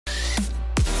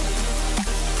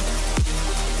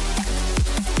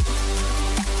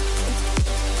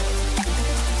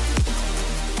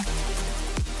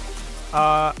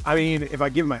I mean, if I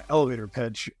give my elevator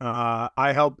pitch,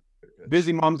 I help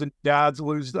busy moms and dads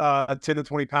lose 10 to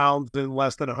 20 pounds in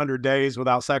less than 100 days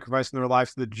without sacrificing their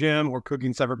lives to the gym or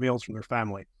cooking separate meals from their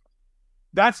family.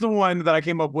 That's the one that I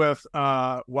came up with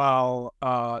while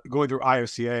going through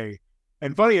IOCA.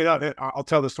 And funny enough, I'll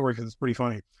tell the story because it's pretty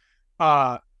funny.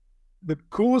 The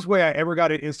coolest way I ever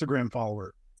got an Instagram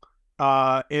follower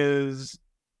is,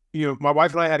 my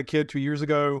wife and I had a kid 2 years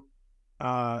ago.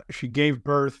 She gave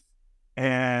birth.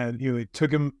 And it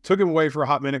took him away for a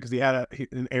hot minute because he had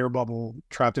an air bubble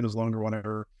trapped in his lung or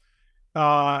whatever.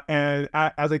 And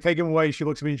as they take him away, she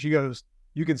looks at me and she goes,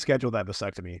 "You can schedule that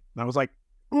vasectomy." And I was like,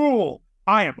 "Cool,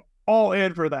 I am all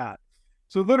in for that."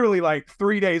 So literally like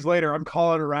 3 days later, I'm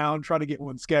calling around trying to get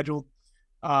one scheduled,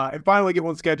 and finally get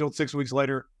one scheduled 6 weeks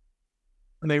later.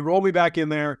 And they roll me back in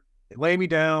there. They lay me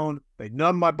down. They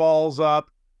numb my balls up.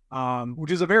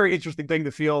 Which is a very interesting thing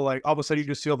to feel. Like all of a sudden you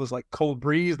just feel this like cold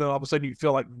breeze, then all of a sudden you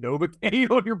feel like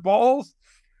Novocaine on your balls.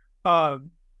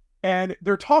 And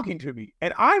they're talking to me,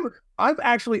 and I'm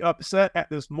actually upset at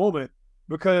this moment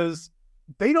because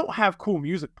they don't have cool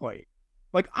music playing.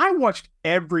 Like I watched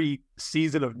every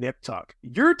season of Nip Tuck.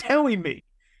 You're telling me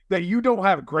that you don't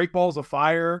have Great Balls of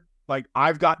Fire? Like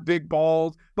I've got big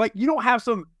balls. Like you don't have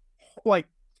some like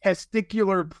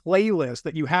testicular playlist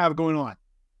that you have going on?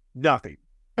 Nothing.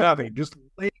 Just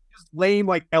lame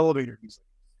like elevator music.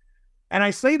 And I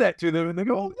say that to them and they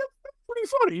go, "Oh, that's pretty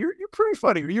funny. You're pretty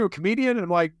funny. Are you a comedian?" And I'm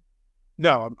like,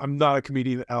 "No, I'm not a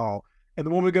comedian at all." And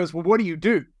the woman goes, "Well, what do you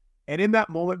do?" And in that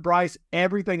moment, Bryce,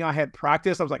 everything I had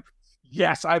practiced, I was like,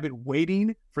 "Yes, I've been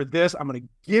waiting for this. I'm going to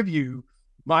give you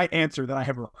my answer that I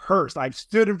have rehearsed. I've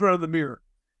stood in front of the mirror."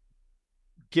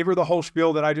 Give her the whole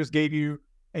spiel that I just gave you.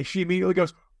 And she immediately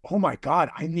goes, "Oh my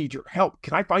God, I need your help.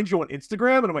 Can I find you on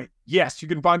Instagram?" And I'm like, "Yes, you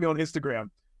can find me on Instagram."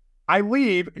 I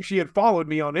leave. She had followed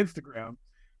me on Instagram.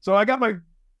 So I got an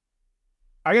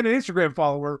Instagram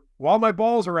follower while my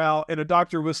balls are out and a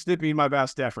doctor was snipping my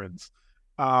vas deferens.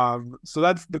 So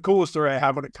that's the coolest story I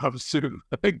have when it comes to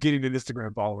getting an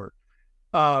Instagram follower.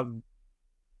 Man,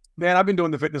 I've been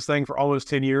doing the fitness thing for almost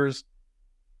 10 years.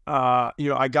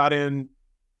 I got in,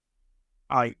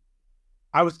 I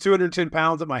was 210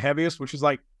 pounds at my heaviest, which is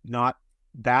like not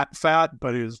that fat,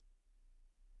 but is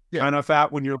kind of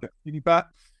fat when you're skinny fat.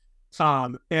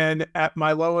 And at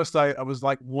my lowest, I was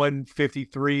like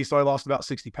 153, so I lost about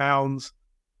 60 pounds.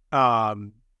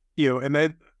 And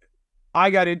then I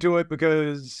got into it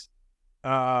because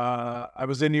I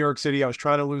was in New York City. I was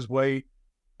trying to lose weight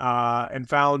and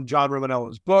found John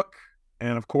Romanello's book.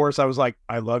 And of course, I was like,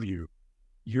 "I love you.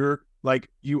 You're like,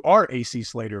 you are AC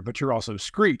Slater, but you're also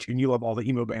Screech, and you love all the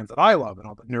emo bands that I love and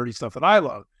all the nerdy stuff that I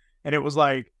love." And it was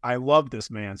like, I love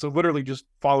this man. So literally just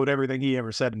followed everything he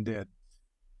ever said and did.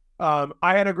 I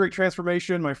had a great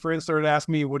transformation. My friends started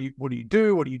asking me, what do you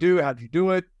do? What do you do? How did you do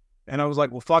it? And I was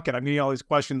like, well, fuck it. I'm getting all these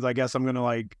questions. I guess I'm going to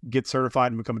like get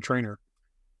certified and become a trainer.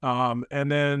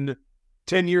 And then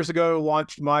 10 years ago,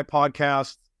 launched my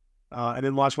podcast, and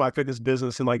then launched my fitness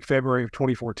business in like February of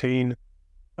 2014.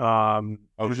 I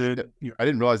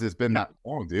didn't realize it's been that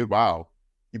long, dude. Wow.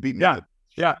 You beat me.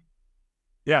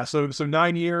 Yeah. So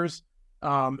 9 years,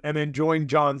 and then joined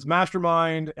John's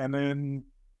mastermind, and then,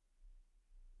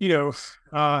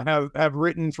 have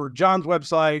written for John's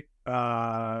website,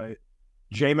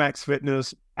 JMax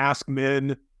Fitness, Ask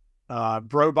Men,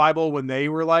 Bro Bible, when they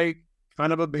were like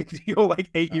kind of a big deal, like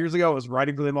 8 years ago. I was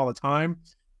writing for them all the time.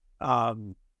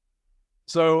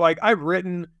 So like I've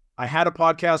written, I had a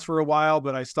podcast for a while,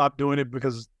 but I stopped doing it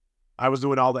because I was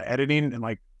doing all the editing, and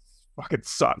like fucking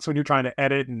sucks when you're trying to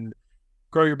edit and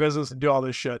grow your business and do all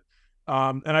this shit.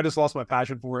 And I just lost my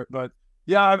passion for it. But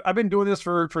yeah, I've been doing this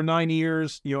for 9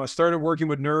 years. I started working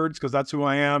with nerds because that's who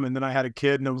I am. And then I had a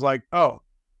kid and it was like, oh,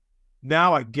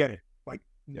 now I get it. Like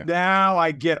now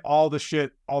I get all the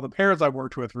shit, all the parents I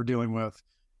worked with were dealing with.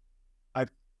 I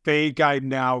think I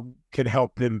now can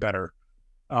help them better.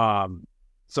 Yeah,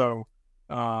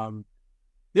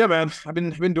 man, I've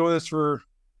been doing this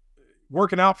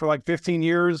working out for like 15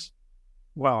 years.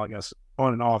 Well, I guess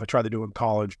on and off. I tried to do it in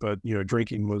college, but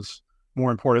drinking was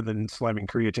more important than slamming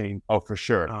creatine. Oh, for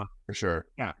sure. For sure.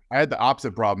 Yeah. I had the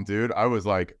opposite problem, dude. I was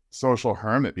like social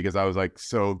hermit because I was like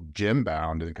so gym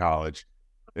bound in college.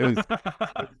 It was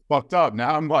fucked up.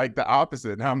 Now I'm like the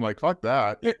opposite. Now I'm like, fuck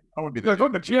that. I would be like, go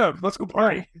to the gym. Let's go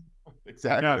party.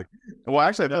 Exactly. Yeah. Well,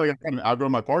 actually, I feel like I'm kind of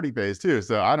outgrowing my party phase too.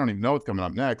 So I don't even know what's coming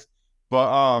up next.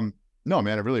 But no,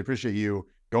 man, I really appreciate you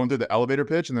going through the elevator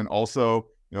pitch and then also,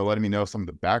 letting me know some of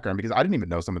the background, because I didn't even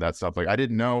know some of that stuff. Like I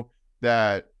didn't know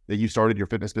that you started your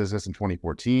fitness business in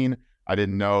 2014. I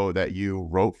didn't know that you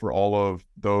wrote for all of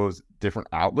those different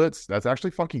outlets. That's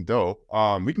actually fucking dope.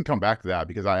 We can come back to that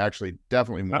because I actually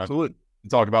definitely want Absolutely. to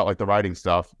talk about like the writing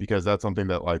stuff because that's something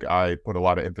that like I put a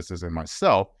lot of emphasis in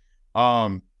myself.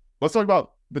 Let's talk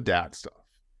about the dad stuff.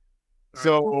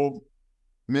 So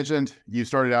mentioned you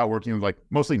started out working with like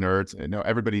mostly nerds, and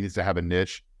everybody needs to have a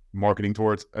niche. Marketing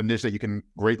towards a niche that you can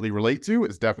greatly relate to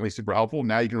is definitely super helpful.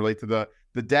 Now you can relate to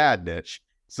the dad niche.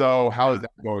 So how is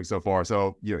that going so far?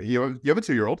 So you have a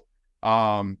 2-year-old,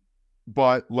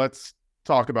 but let's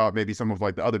talk about maybe some of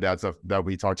like the other dad stuff that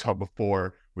we talked about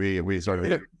before we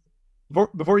started.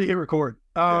 Before you hit record,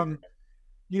 okay.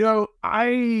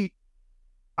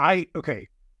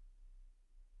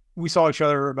 We saw each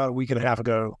other about a week and a half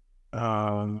ago.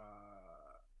 I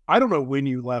don't know when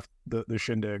you left the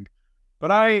shindig,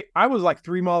 but I was like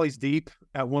 3 mollies deep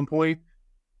at one point.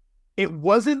 It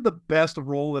wasn't the best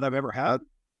role that I've ever had.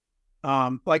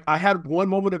 Like I had one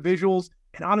moment of visuals,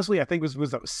 and honestly, I think was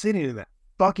I was sitting in that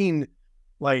fucking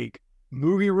like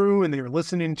movie room, and they were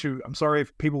listening to. I'm sorry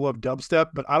if people love dubstep,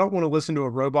 but I don't want to listen to a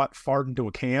robot fart into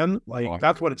a can. Like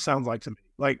that's what it sounds like to me.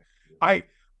 Like I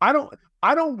don't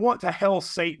want to hell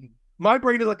Satan. My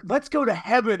brain is like, let's go to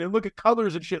heaven and look at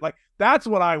colors and shit. Like that's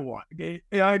what I want. Okay?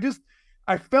 And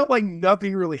I felt like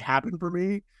nothing really happened for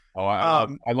me. Oh, I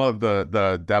love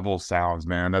the devil sounds,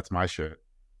 man. That's my shit.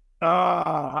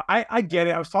 I get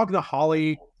it. I was talking to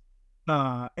Holly,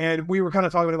 and we were kind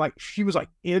of talking about it, like she was like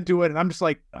into it, and I'm just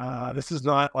like, this is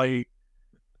not not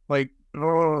my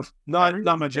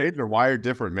jade. They're wired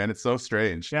different, man. It's so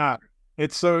strange. Yeah,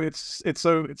 it's so.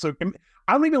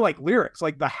 I don't even like lyrics.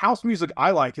 Like the house music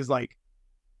I like is like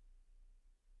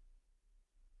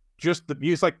just the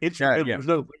music, like instrumental. Yeah. There's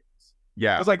no lyrics.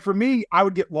 Yeah, it's like for me, I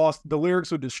would get lost. The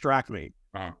lyrics would distract me.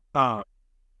 But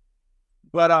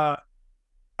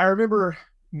I remember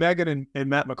Megan and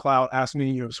Matt McLeod asked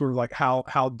me, sort of like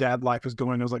how dad life is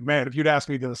going. I was like, man, if you'd asked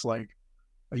me this like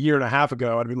a year and a half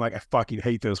ago, I'd been like, I fucking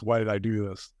hate this. Why did I do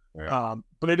this? Yeah.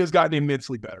 But it has gotten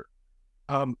immensely better.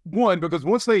 One, because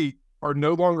once they are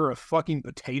no longer a fucking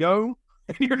potato,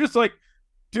 and you're just like,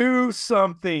 do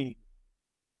something.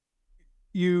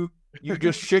 You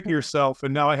just shit yourself,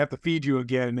 and now I have to feed you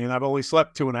again, and I've only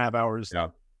slept 2.5 hours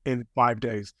in 5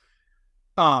 days.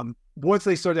 Once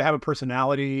they start to have a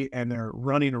personality and they're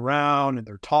running around and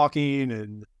they're talking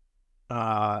and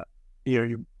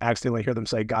you accidentally hear them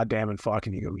say God damn and fuck,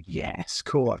 and you go, yes,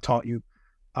 cool, I've taught you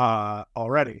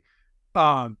already.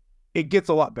 It gets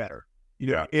a lot better.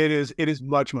 It is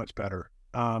much, much better.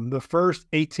 The first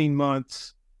 18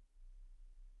 months,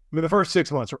 the first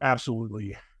 6 months were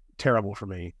absolutely terrible for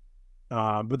me.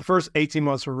 But the first 18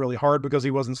 months were really hard because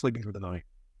he wasn't sleeping through the night.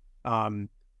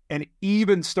 And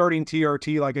even starting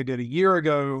TRT like I did a year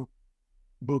ago,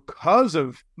 because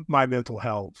of my mental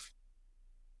health,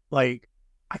 like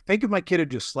I think if my kid had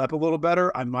just slept a little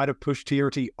better, I might have pushed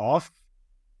TRT off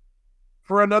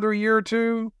for another year or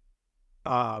two.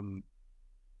 When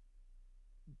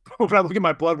I look at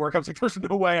my blood work, I was like, there's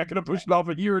no way I could have pushed it off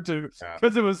a year or two,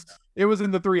 because it was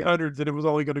in the 300s and it was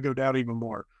only going to go down even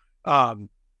more.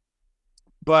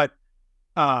 But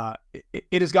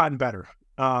it has gotten better.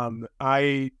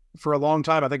 For a long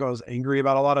time, I think I was angry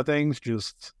about a lot of things.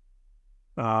 Just,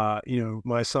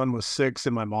 my son was 6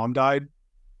 and my mom died.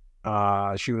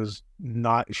 She was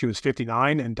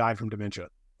 59 and died from dementia.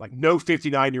 Like no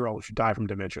 59-year-old should die from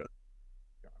dementia.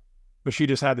 But she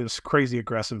just had this crazy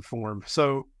aggressive form.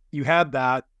 So you had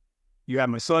that. You had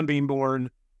my son being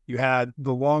born. You had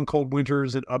the long, cold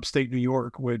winters in upstate New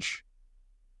York, which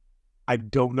I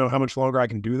don't know how much longer I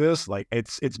can do this. Like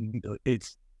it's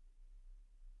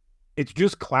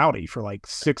just cloudy for like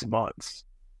 6 months.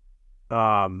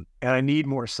 And I need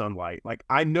more sunlight. Like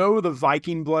I know the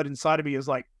Viking blood inside of me is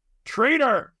like,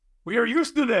 traitor, we are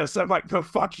used to this. I'm like, no,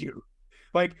 fuck you.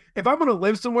 Like if I'm going to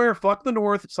live somewhere, fuck the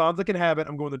North. Sansa can have it.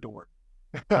 I'm going to the Dorne.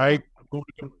 All right. I'm going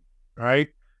to the Dorne. All right.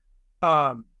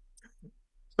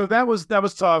 So that was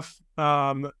tough.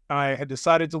 I had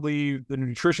decided to leave the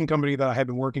nutrition company that I had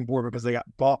been working for because they got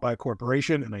bought by a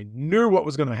corporation, and I knew what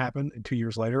was going to happen. And 2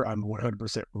 years later, I'm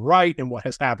 100% right in what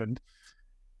has happened.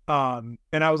 And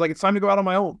I was like, it's time to go out on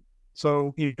my own.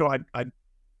 So,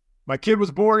 my kid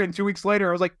was born, and 2 weeks later,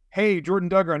 I was like, hey, Jordan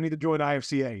Duggar, I need to join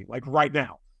IFCA, like right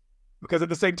now. Because at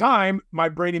the same time, my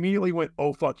brain immediately went,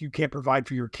 oh, fuck, you can't provide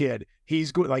for your kid.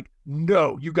 He's good. Like,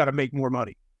 no, you got to make more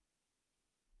money.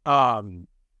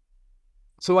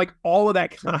 So like all of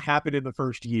that kind of happened in the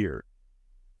first year.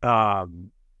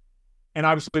 And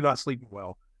I was not sleeping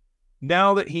well.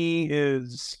 Now that he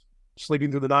is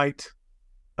sleeping through the night,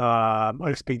 I'm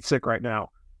just being sick right now,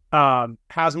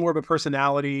 has more of a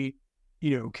personality,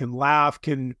 can laugh,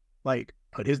 can like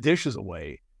put his dishes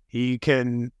away. He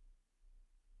can,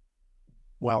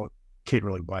 well, can't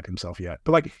really wipe himself yet,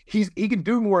 but like he can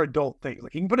do more adult things.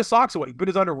 Like he can put his socks away, he can put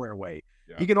his underwear away.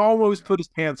 Yeah. He can almost put his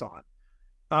pants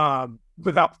on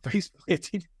without face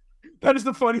planting. That is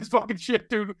the funniest fucking shit,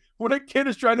 dude. When a kid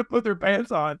is trying to put their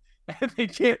pants on and they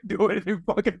can't do it, they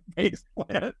fucking face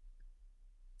plant.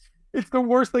 It's the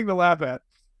worst thing to laugh at,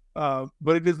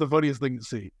 but it is the funniest thing to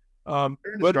see. But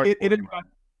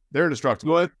they're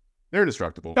indestructible. What? They're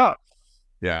indestructible.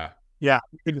 Yeah,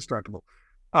 indestructible.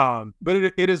 But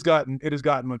it has gotten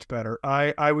much better.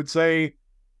 I would say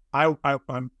I'm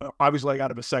obviously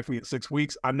out of a vasectomy at 6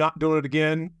 weeks. I'm not doing it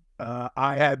again.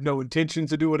 I had no intention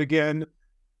to do it again.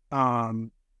 But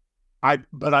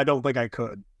I don't think I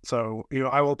could. So,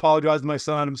 I will apologize to my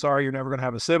son. I'm sorry you're never going to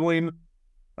have a sibling.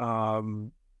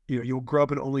 You'll grow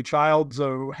up an only child.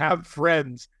 So have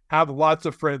friends, have lots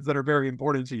of friends that are very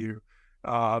important to you.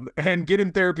 And get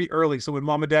in therapy early. So when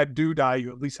mom and dad do die,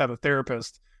 you at least have a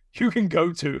therapist you can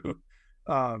go to.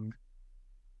 Yeah,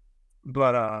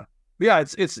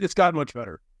 it's gotten much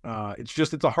better.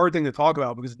 It's a hard thing to talk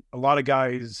about because a lot of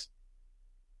guys,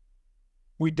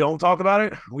 we don't talk about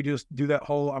it. We just do that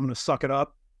whole, I'm going to suck it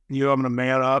up. I'm going to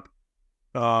man up.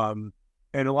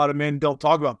 And a lot of men don't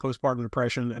talk about postpartum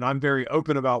depression. And I'm very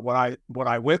open about what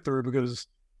I went through because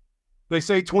they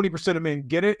say 20% of men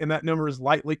get it. And that number is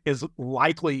likely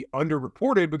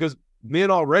underreported because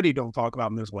men already don't talk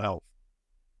about mental health.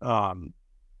 I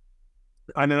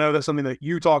know that's something that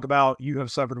you talk about, you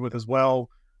have suffered with as well.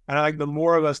 And I think the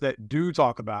more of us that do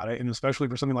talk about it, and especially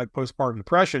for something like postpartum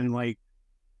depression, like,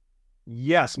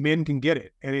 yes, men can get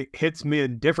it and it hits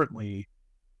men differently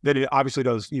than it obviously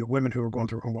does, women who are going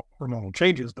through hormonal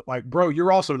changes. But like, bro,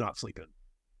 you're also not sleeping,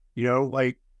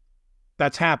 like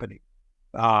that's happening.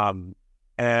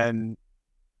 And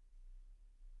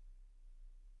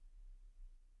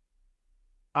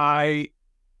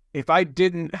if I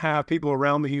didn't have people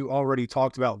around me who already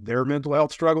talked about their mental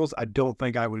health struggles, I don't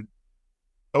think I would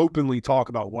openly talk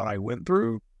about what I went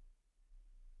through.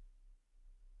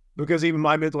 Because even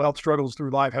my mental health struggles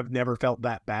through life have never felt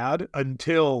that bad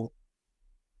until,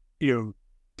 3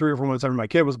 or 4 months after my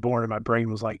kid was born, and my brain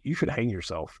was like, you should hang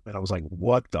yourself. And I was like,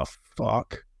 what the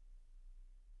fuck?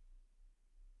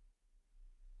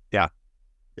 Yeah.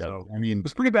 So, I mean, it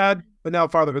was pretty bad, but now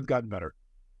fatherhood's gotten better.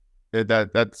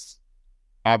 That's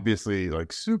obviously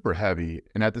like super heavy.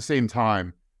 And at the same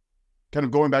time, kind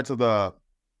of going back to the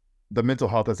mental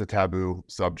health as a taboo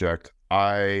subject,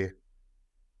 I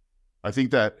think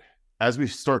that as we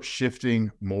start shifting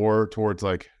more towards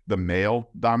like the male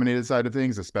dominated side of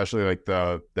things, especially like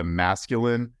the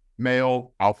masculine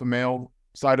male, alpha male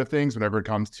side of things, whenever it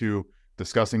comes to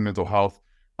discussing mental health,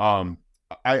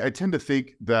 I tend to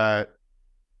think that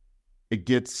it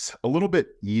gets a little bit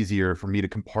easier for me to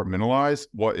compartmentalize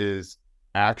what is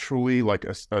actually like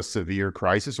a severe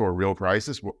crisis or a real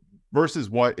crisis versus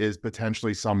what is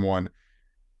potentially someone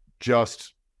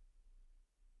just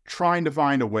trying to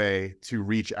find a way to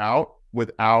reach out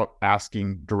without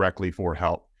asking directly for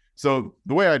help. So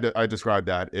the way I describe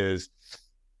that is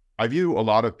I view a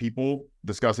lot of people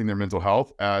discussing their mental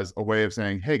health as a way of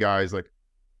saying, hey guys, like,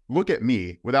 look at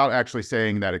me, without actually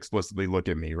saying that explicitly, look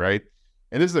at me, right?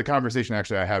 And this is a conversation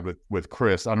actually I had with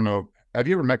Chris. I don't know, have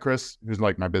you ever met Chris, who's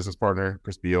like my business partner,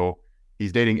 Chris Beal?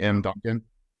 He's dating M. Duncan.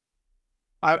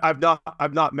 I've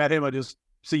not met him. I just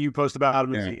see you post about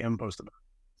him and see M post about him.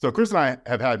 So Chris and I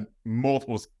have had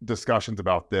multiple discussions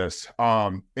about this.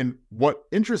 And what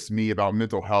interests me about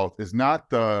mental health is not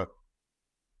the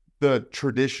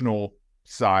traditional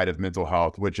side of mental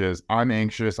health, which is I'm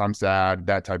anxious, I'm sad,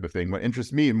 that type of thing. What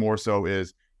interests me more so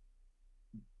is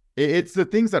it's the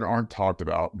things that aren't talked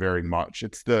about very much.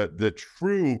 It's the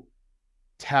true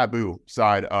taboo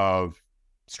side of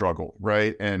struggle,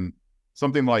 right? And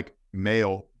something like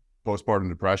male postpartum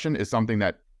depression is something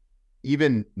that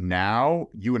even now,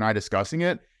 you and I discussing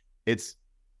it, it's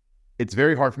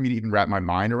very hard for me to even wrap my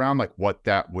mind around like what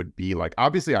that would be like.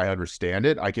 Obviously, I understand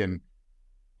it. I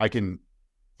can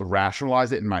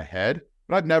rationalize it in my head,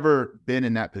 but I've never been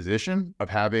in that position of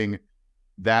having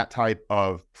that type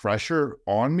of pressure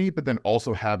on me, but then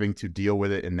also having to deal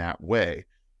with it in that way.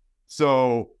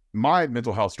 So my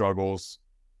mental health struggles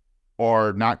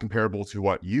are not comparable to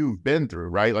what you've been through,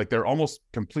 right? Like they're almost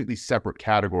completely separate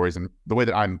categories in the way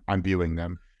that I'm viewing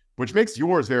them, which makes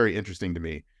yours very interesting to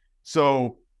me.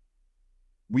 So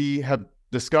we have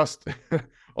discussed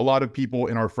a lot of people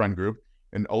in our friend group,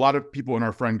 and a lot of people in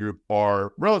our friend group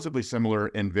are relatively similar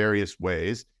in various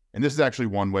ways. And this is actually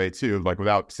one way too, like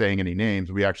without saying any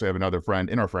names, we actually have another friend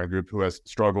in our friend group who has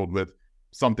struggled with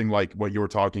something like what you were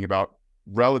talking about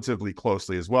relatively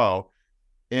closely as well.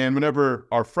 And whenever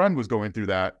our friend was going through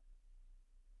that,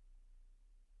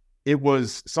 it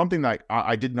was something that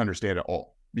I didn't understand at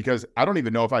all, because I don't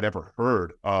even know if I'd ever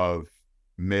heard of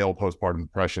male postpartum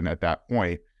depression at that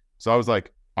point. So I was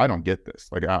like, I don't get this.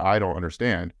 Like, I don't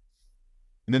understand.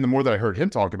 And then the more that I heard him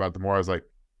talk about it, the more I was like,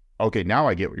 okay, now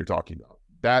I get what you're talking about.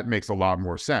 That makes a lot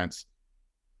more sense.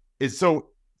 Is so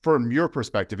from your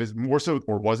perspective, is more so,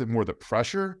 or was it more the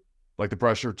pressure, like the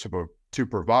pressure to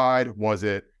provide? Was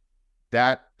it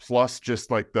that plus just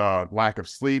like the lack of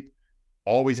sleep,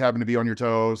 always having to be on your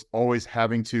toes, always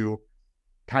having to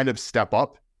kind of step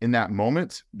up in that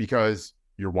moment because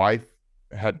your wife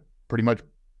had pretty much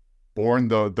borne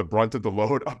the brunt of the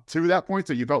load up to that point,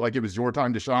 so you felt like it was your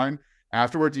time to shine?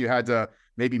 Afterwards, you had to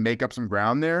maybe make up some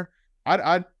ground there.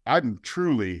 I'm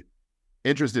truly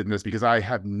interested in this because I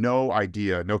have no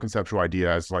idea, no conceptual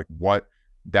idea as like what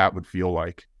that would feel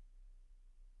like.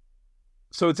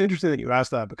 So it's interesting that you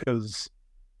asked that, because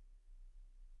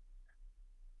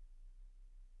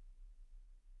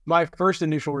my first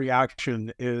initial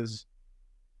reaction is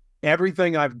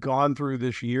everything I've gone through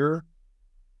this year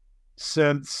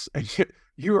since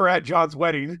you were at John's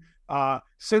wedding,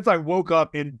 since I woke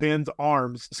up in Ben's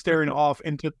arms, staring off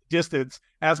into the distance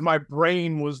as my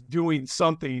brain was doing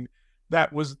something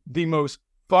that was the most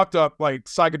fucked up, like,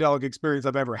 psychedelic experience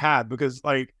I've ever had. Because,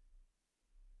 like,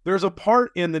 there's a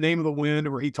part in The Name of the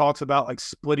Wind where he talks about, like,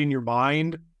 splitting your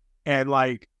mind and,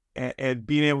 like, and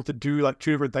being able to do, like,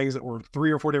 2 different things, or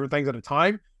 3 or 4 different things at a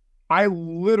time. I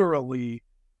literally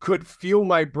could feel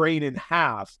my brain in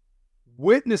half,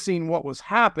 witnessing what was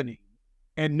happening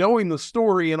and knowing the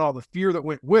story and all the fear that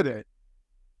went with it.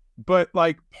 But,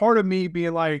 like, part of me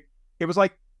being like, it was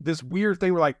like this weird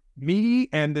thing where, like, me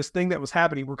and this thing that was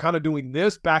happening were kind of doing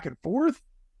this back and forth.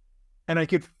 And I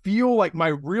could feel, like, my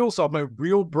real self, my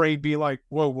real brain being like,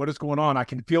 whoa, what is going on? I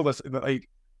can feel this. Like,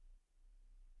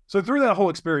 so through that whole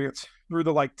experience, through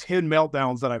the, like, 10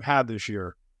 meltdowns that I've had this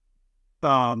year,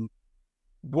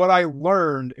 what I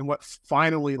learned and what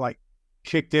finally, like,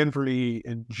 kicked in for me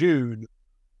in June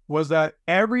was that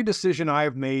every decision I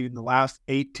have made in the last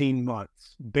 18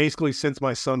 months, basically since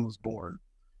my son was born,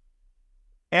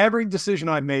 every decision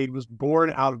I made was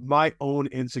born out of my own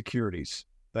insecurities,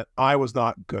 that I was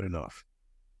not good enough.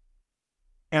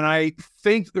 And I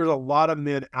think there's a lot of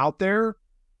men out there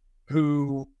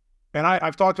who, and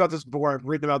I've talked about this before, I've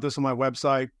written about this on my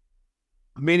website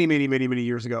many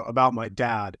years ago about my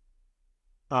dad.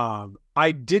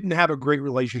 I didn't have a great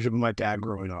relationship with my dad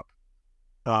growing up.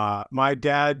 My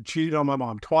dad cheated on my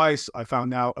mom twice. I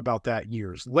found out about that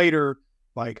years later.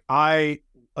 Like, I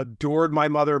adored my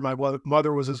mother. My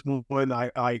mother was this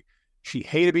woman. She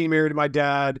hated being married to my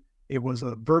dad. It was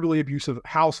a verbally abusive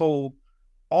household.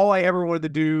 All I ever wanted to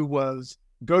do was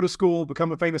go to school,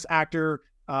 become a famous actor,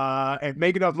 and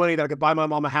make enough money that I could buy my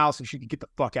mom a house and she could get the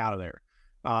fuck out of there.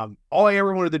 All I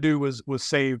ever wanted to do was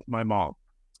save my mom.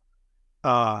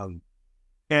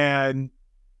 And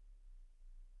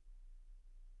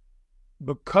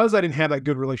because I didn't have that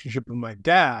good relationship with my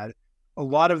dad, a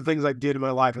lot of the things I did in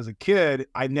my life as a kid,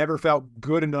 I never felt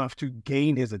good enough to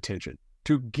gain his attention,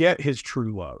 to get his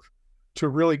true love, to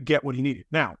really get what he needed.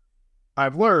 Now,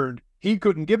 I've learned he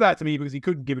couldn't give that to me because he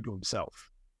couldn't give it to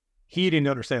himself. He didn't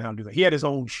understand how to do that. He had his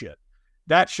own shit.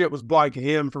 That shit was blocking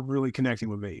him from really connecting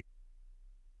with me.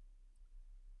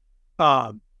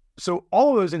 So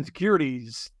all of those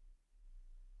insecurities,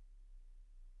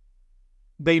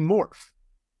 they morph.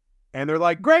 And they're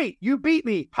like, great, you beat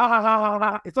me. Ha ha ha ha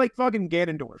ha. It's like fucking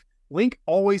Ganondorf. Link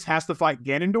always has to fight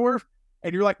Ganondorf.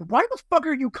 And you're like, why the fuck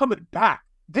are you coming back?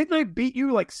 Didn't I beat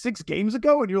you like 6 games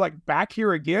ago? And you're like back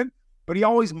here again? But he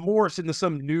always morphs into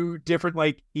some new, different,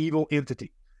 like, evil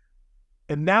entity.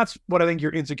 And that's what I think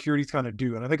your insecurities kind of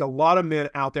do. And I think a lot of men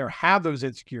out there have those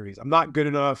insecurities. I'm not good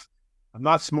enough. I'm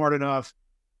not smart enough.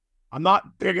 I'm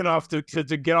not big enough to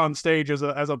get on stage as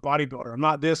a bodybuilder. I'm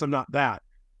not this, I'm not that.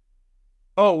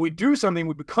 Oh, we do something,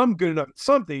 we become good enough at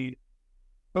something,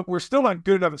 but we're still not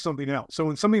good enough at something else. So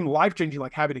when something life-changing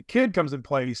like having a kid comes in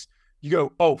place, you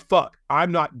go, oh, fuck,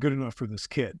 I'm not good enough for this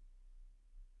kid.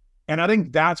 And I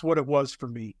think that's what it was for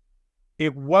me.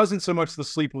 It wasn't so much the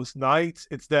sleepless nights.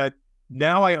 It's that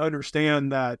now I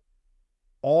understand that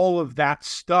all of that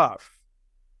stuff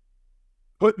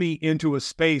put me into a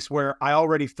space where I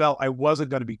already felt I wasn't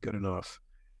going to be good enough.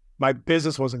 My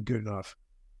business wasn't good enough.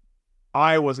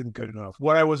 I wasn't good enough.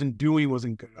 What I wasn't doing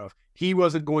wasn't good enough. He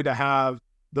wasn't going to have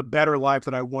the better life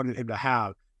that I wanted him to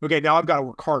have. Okay, now I've got to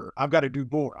work harder. I've got to do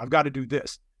more. I've got to do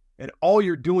this. And all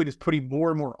you're doing is putting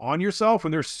more and more on yourself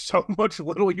when there's so much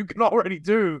little you can already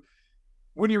do.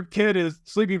 when your kid is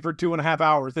sleeping for 2.5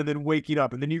 hours and then waking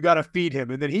up, and then you got to feed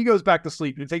him, and then he goes back to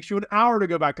sleep, and it takes you an hour to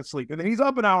go back to sleep, and then he's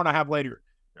up an hour and a half later.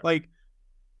 Yeah. Like,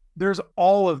 there's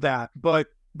all of that, but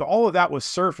all of that was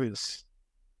surface.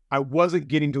 I wasn't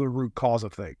getting to the root cause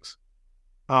of things.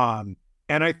 And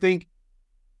I think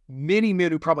many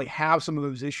men who probably have some of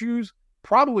those issues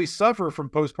probably suffer from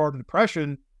postpartum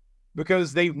depression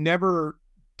because they've never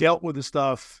dealt with the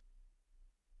stuff.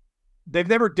 They've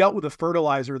never dealt with a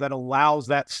fertilizer that allows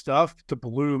that stuff to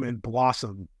bloom and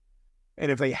blossom.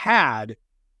 And if they had,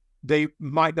 they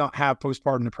might not have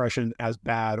postpartum depression as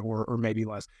bad or maybe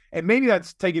less. And maybe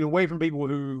that's taken away from people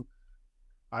who,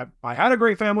 I had a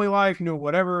great family life,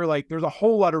 whatever. Like, there's a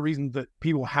whole lot of reasons that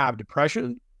people have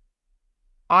depression.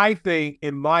 I think,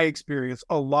 in my experience,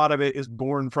 a lot of it is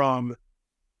born from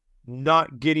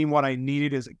not getting what I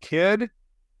needed as a kid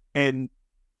and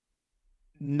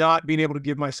not being able to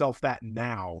give myself that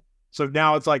now. So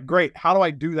now it's like, great, how do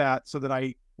I do that so that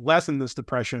I lessen this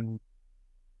depression?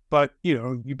 But,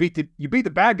 you beat the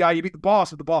bad guy, you beat the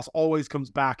boss, if the boss always comes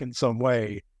back in some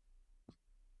way.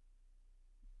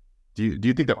 Do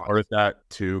you think that part of that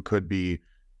too could be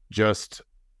just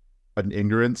an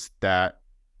ignorance that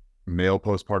male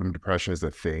postpartum depression is a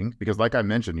thing? Because like I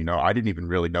mentioned, I didn't even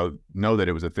really know that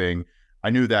it was a thing. I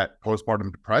knew that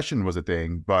postpartum depression was a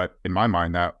thing, but in my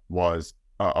mind, that was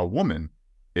a woman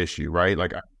issue, right?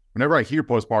 Like, whenever I hear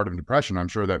postpartum depression, I'm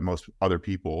sure that most other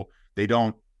people, they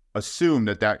don't assume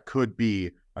that could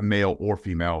be a male or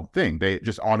female thing. They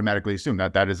just automatically assume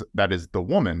that is the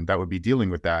woman that would be dealing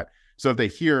with that. So if they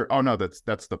hear, oh no, that's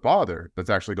the father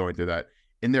that's actually going through that,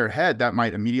 in their head, that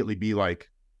might immediately be like,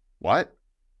 what?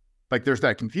 Like, there's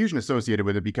that confusion associated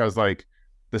with it because, like,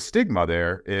 the stigma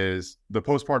there is the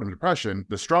postpartum depression,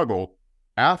 the struggle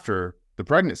after the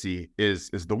pregnancy is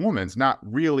the woman's, not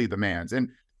really the man's. And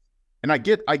I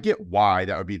get why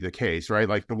that would be the case, right?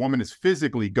 Like, the woman is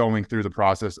physically going through the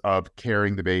process of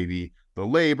carrying the baby, the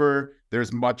labor.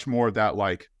 There's much more of that,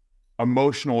 like,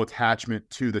 emotional attachment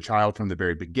to the child from the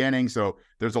very beginning. So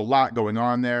there's a lot going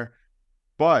on there.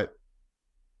 But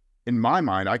in my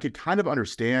mind, I could kind of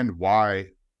understand why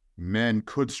men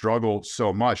could struggle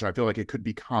so much. And I feel like it could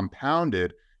be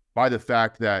compounded by the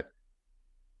fact that,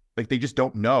 like, they just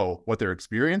don't know what they're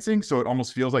experiencing. So it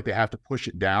almost feels like they have to push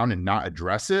it down and not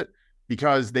address it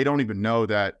because they don't even know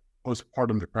that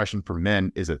postpartum depression for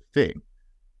men is a thing.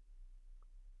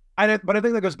 But I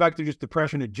think that goes back to just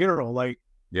depression in general. Like,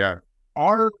 yeah,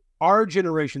 our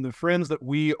generation, the friends that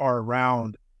we are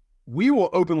around, we will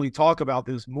openly talk about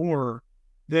this more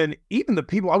than even the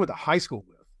people I went to high school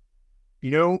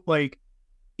with. Like,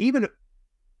 even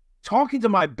talking to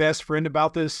my best friend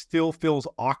about this still feels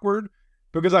awkward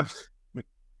because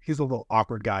he's a little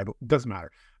awkward guy, but it doesn't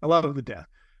matter. I love him to death.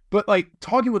 But, like,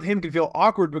 talking with him can feel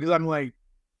awkward because I'm like,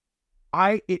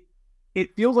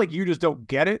 it feels like you just don't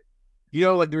get it.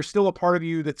 Like, there's still a part of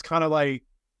you that's kind of like,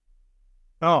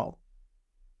 oh,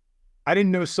 I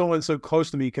didn't know someone so close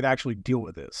to me could actually deal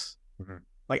with this. Mm-hmm.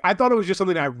 Like, I thought it was just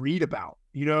something I read about,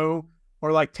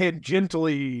 or like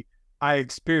tangentially I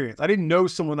experienced. I didn't know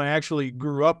someone I actually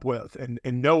grew up with and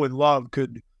know and love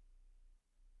could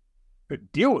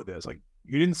deal with this. Like,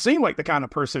 you didn't seem like the kind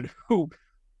of person who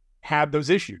had those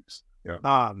issues.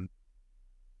 Yeah.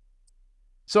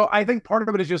 So I think part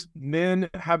of it is just men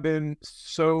have been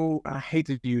so, I hate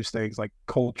to use things like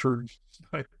cultured,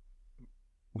 but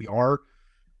we are,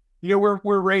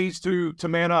 we're raised to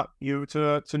man up,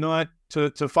 to not,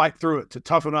 to fight through it, to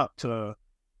toughen up, to,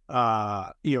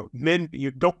 men,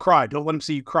 you don't cry. Don't let them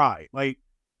see you cry. Like,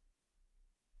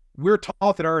 we're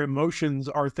taught that our emotions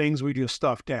are things we just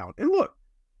stuff down. And look,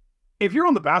 if you're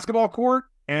on the basketball court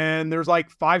and there's like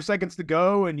 5 seconds to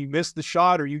go and you miss the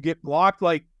shot or you get blocked,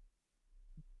 like,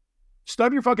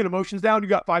 stuff your fucking emotions down. You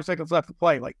got 5 seconds left to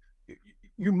play. Like,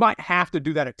 you might have to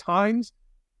do that at times,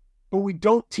 but we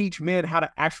don't teach men how to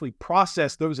actually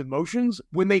process those emotions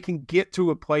when they can get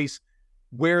to a place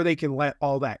where they can let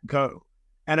all that go.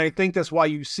 And I think that's why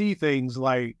you see things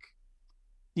like,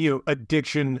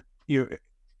 addiction,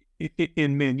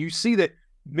 in men. You see that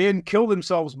men kill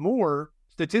themselves more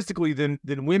statistically than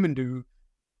women do,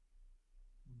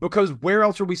 because where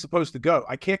else are we supposed to go?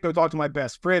 I can't go talk to my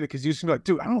best friend because he's like,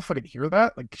 dude, I don't fucking hear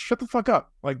that. Like, shut the fuck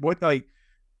up. Like, what? Like,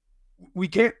 we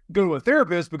can't go to a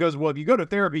therapist because, well, if you go to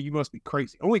therapy, you must be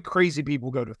crazy. Only crazy people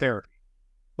go to therapy.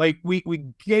 Like, we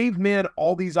gave men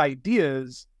all these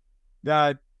ideas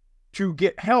that to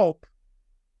get help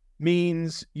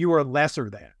means you are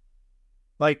lesser than.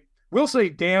 Like, we'll say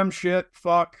damn, shit,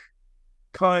 fuck,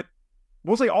 cunt.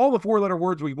 We'll say all the 4-letter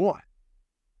words we want,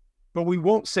 but we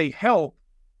won't say help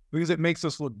because it makes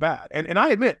us look bad. And I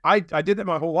admit, I did that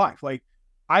my whole life. Like,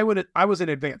 I was in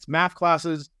advanced math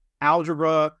classes,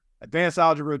 algebra, advanced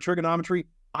algebra, trigonometry.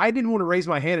 I didn't want to raise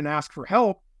my hand and ask for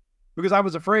help because I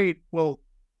was afraid, well,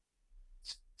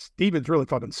 Steven's really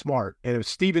fucking smart. And if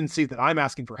Steven sees that I'm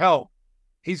asking for help,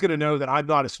 he's going to know that I'm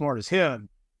not as smart as him.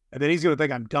 And then he's going to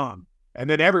think I'm dumb. And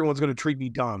then everyone's going to treat me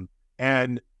dumb.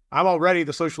 And I'm already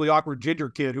the socially awkward ginger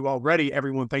kid who already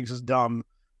everyone thinks is dumb.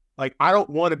 Like, I don't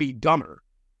want to be dumber.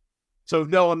 So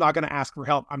no, I'm not going to ask for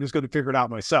help. I'm just going to figure it out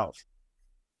myself.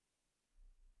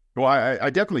 Well, I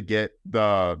definitely get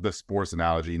the sports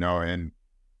analogy, and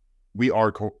we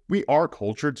are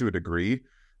cultured to a degree.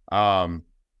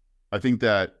 I think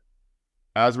that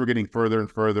as we're getting further and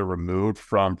further removed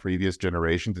from previous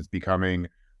generations, it's becoming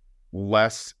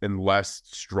less and less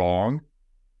strong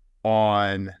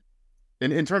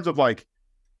in terms of like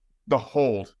the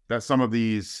hold that some of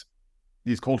these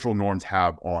cultural norms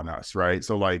have on us, right?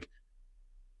 So like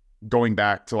going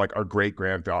back to like our great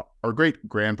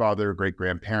grandfather, great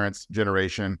grandparents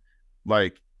generation,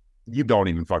 like you don't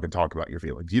even fucking talk about your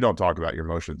feelings. You don't talk about your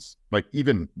emotions. Like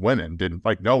even women didn't,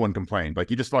 like no one complained.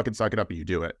 Like you just fucking suck it up and you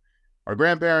do it. Our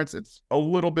grandparents, it's a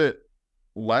little bit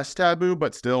less taboo,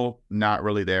 but still not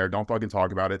really there. Don't fucking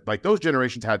talk about it. Like those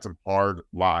generations had some hard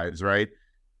lives, right?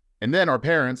 And then our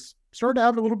parents started to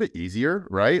have it a little bit easier,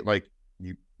 right? Like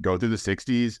you go through the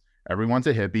 60s, everyone's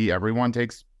a hippie, everyone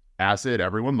takes acid,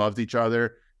 everyone loves each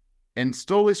other, and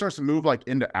slowly starts to move like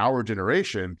into our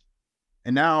generation.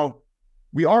 And now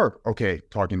we are okay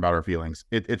talking about our feelings.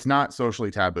 It's not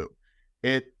socially taboo.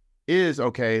 It is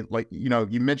okay. Like,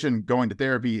 you mentioned going to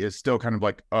therapy is still kind of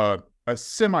like a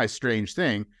semi-strange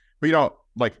thing, but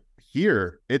like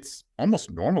here, it's almost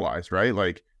normalized, right?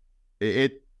 Like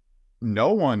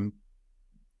no one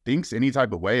thinks any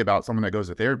type of way about someone that goes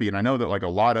to therapy. And I know that like a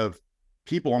lot of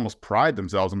people almost pride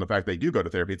themselves on the fact they do go to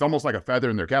therapy. It's almost like a feather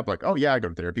in their cap. Like, oh yeah, I go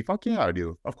to therapy. Fuck yeah, I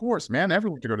do. Of course, man.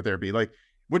 Everyone should go to therapy. Like,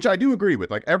 which I do agree with.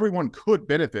 Like everyone could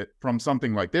benefit from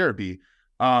something like therapy.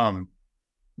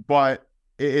 But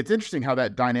it's interesting how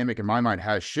that dynamic in my mind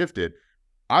has shifted.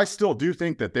 I still do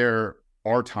think that there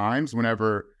are times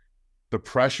whenever the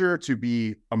pressure to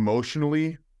be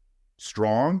emotionally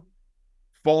strong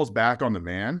falls back on the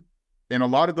man. And a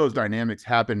lot of those dynamics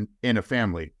happen in a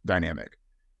family dynamic,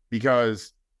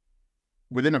 because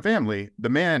within a family, the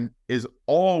man is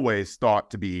always thought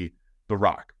to be the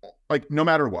rock. Like no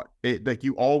matter what, like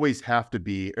you always have to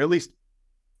be, or at least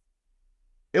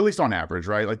on average,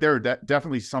 right? Like there are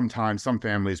definitely sometimes some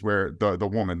families where the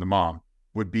woman, the mom,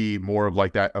 would be more of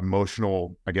like that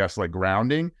emotional, I guess, like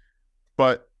grounding.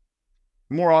 But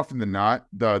more often than not,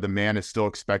 the man is still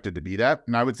expected to be that.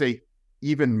 And I would say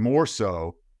even more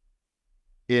so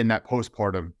in that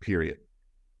postpartum period,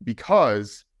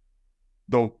 because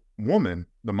the woman,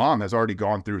 the mom, has already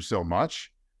gone through so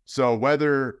much. So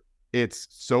whether it's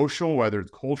social, whether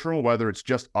it's cultural, whether it's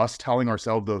just us telling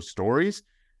ourselves those stories,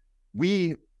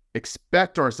 we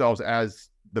expect ourselves as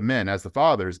the men, as the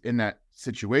fathers in that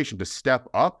situation, to step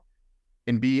up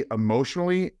and be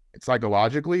emotionally,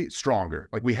 psychologically stronger.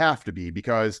 Like we have to be,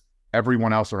 because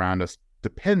everyone else around us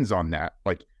depends on that.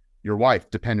 Like your wife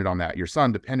depended on that. Your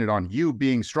son depended on you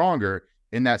being stronger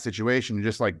in that situation,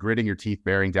 just like gritting your teeth,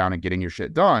 bearing down and getting your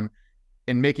shit done,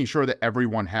 and making sure that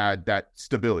everyone had that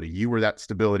stability. You were that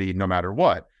stability no matter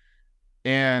what.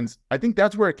 And I think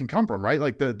that's where it can come from, right?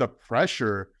 Like the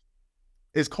pressure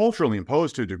is culturally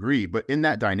imposed to a degree, but in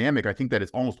that dynamic, I think that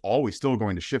it's almost always still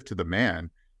going to shift to the man,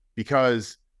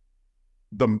 because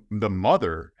the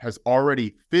mother has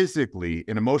already physically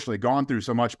and emotionally gone through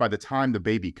so much. By the time the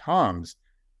baby comes,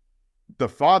 the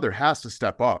father has to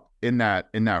step up in that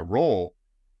role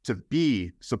to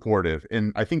be supportive.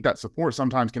 And I think that support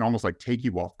sometimes can almost like take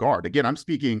you off guard. Again, I'm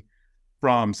speaking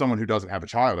from someone who doesn't have a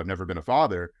child. I've never been a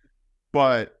father,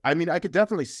 but I mean, I could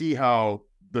definitely see how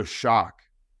the shock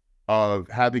of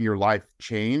having your life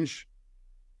change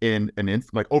in an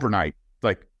instant, like overnight,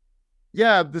 like,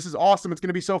 yeah, this is awesome, it's going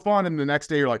to be so fun. And the next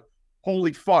day you're like,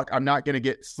 holy fuck, I'm not going to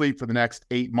get sleep for the next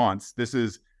 8 months. This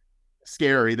is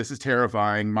scary. This is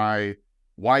terrifying. My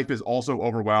wife is also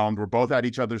overwhelmed. We're both at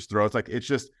each other's throats. Like, it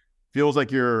just feels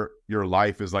like your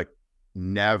life is like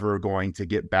never going to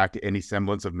get back to any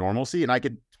semblance of normalcy. And I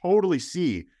could totally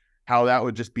see how that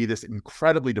would just be this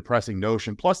incredibly depressing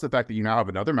notion. Plus the fact that you now have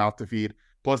another mouth to feed,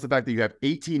 plus the fact that you have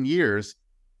 18 years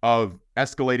of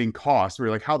escalating costs where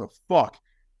you're like, how the fuck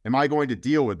am I going to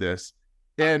deal with this?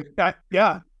 And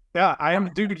yeah. I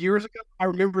am, dude, years ago, I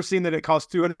remember seeing that it cost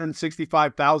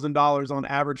 $265,000 on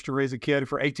average to raise a kid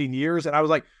for 18 years. And I was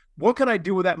like, what can I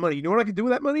do with that money? You know what I could do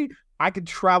with that money? I could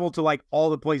travel to like all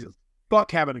the places.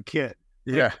 Fuck having a kid.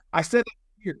 Yeah. Like, I said that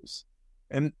for years.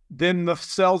 And then the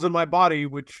cells in my body,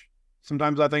 which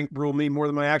sometimes I think rule me more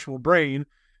than my actual brain.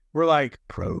 We're like,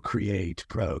 procreate.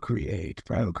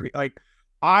 Like,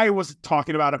 I was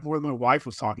talking about it more than my wife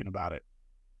was talking about it.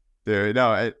 Dude,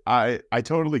 no, I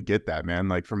totally get that, man.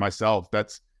 Like for myself,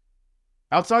 that's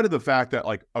outside of the fact that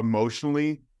like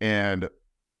emotionally and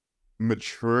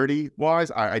maturity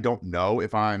wise, I don't know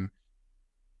if I'm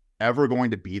ever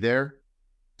going to be there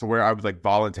to where I would like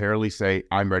voluntarily say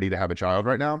I'm ready to have a child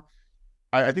right now.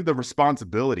 I think the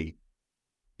responsibility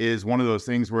is one of those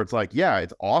things where it's like, yeah,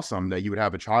 it's awesome that you would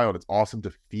have a child. It's awesome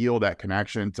to feel that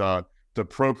connection, to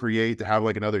procreate, to have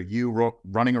like another you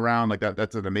running around like that.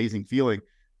 That's an amazing feeling.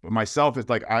 But myself, it's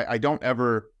like I don't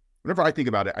ever, whenever I think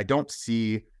about it, I don't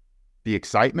see the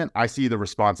excitement. I see the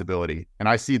responsibility and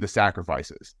I see the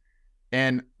sacrifices.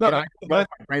 And my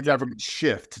brain's ever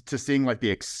shift to seeing like the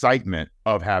excitement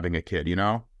of having a kid, you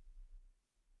know?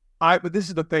 But this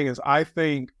is the thing is, I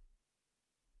think,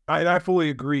 and I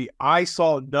fully agree. I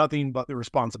saw nothing but the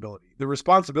responsibility. The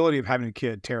responsibility of having a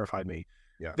kid terrified me.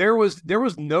 Yeah. There was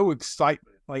no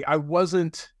excitement. Like I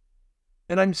wasn't,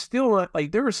 and I'm still not,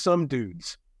 like, there are some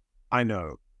dudes I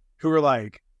know who are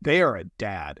like, they are a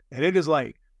dad. And it is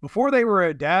like, before they were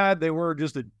a dad, they were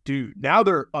just a dude. Now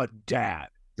they're a dad.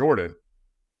 Jordan.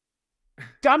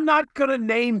 I'm not going to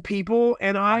name people.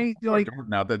 And I like,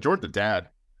 now that Jordan's the dad.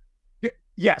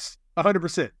 Yes,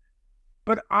 100%.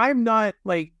 But I'm not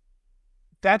like,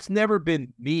 that's never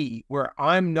been me where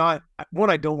I'm not, one,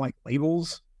 I don't like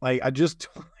labels. Like I just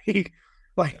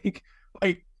like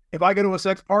if I go to a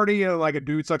sex party and like a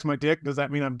dude sucks my dick, does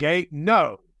that mean I'm gay?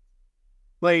 No.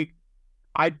 Like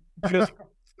I just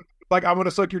like, I'm going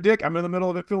to suck your dick. I'm in the middle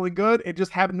of it feeling good. It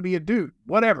just happened to be a dude,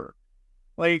 whatever.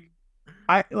 Like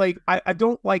I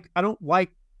don't like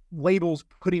labels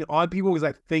putting on people because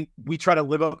I think we try to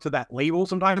live up to that label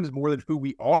sometimes more than who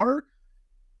we are.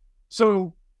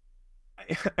 So,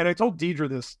 and I told Deidre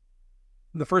this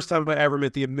the first time I ever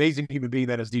met the amazing human being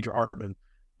that is Deidre Hartman,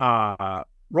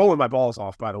 rolling my balls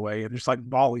off, by the way, and just like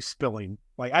Molly spilling.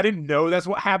 Like, I didn't know that's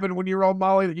what happened when you were on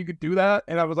Molly, that you could do that.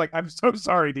 And I was like, I'm so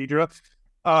sorry, Deidre.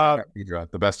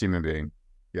 Deidre, the best human being.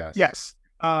 Yes. Yes.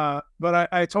 But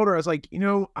I told her, I was like, you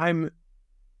know, I'm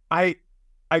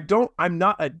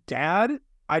not a dad.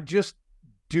 I just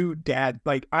do dad.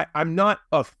 Like I'm not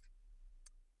a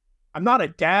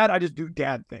dad. I just do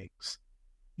dad things.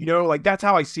 You know, like that's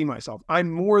how I see myself. I'm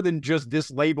more than just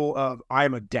this label of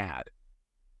I'm a dad.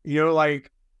 You know, like,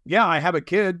 yeah, I have a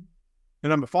kid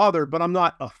and I'm a father, but I'm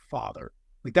not a father.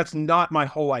 Like that's not my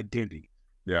whole identity.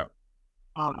 Yeah.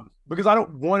 Because I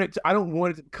don't want it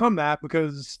to become that,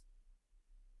 because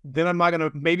then I'm not going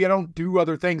to, maybe I don't do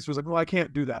other things. So it's like, well, I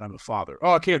can't do that. I'm a father.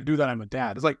 Oh, I can't do that. I'm a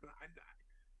dad. It's like,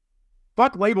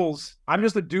 fuck labels. I'm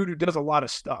just a dude who does a lot of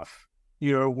stuff,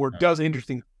 you know, or does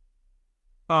interesting.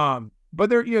 But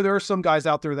there are some guys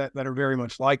out there that are very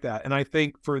much like that. And I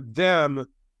think for them,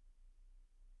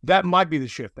 that might be the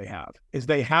shift they have, is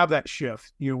they have that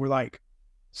shift. You know, we're like,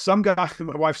 some guy,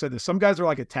 my wife said this, some guys are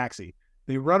like a taxi.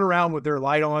 They run around with their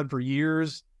light on for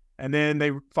years, and then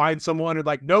they find someone and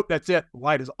like, nope, that's it. The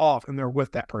light is off, and they're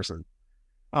with that person.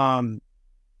 And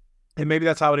maybe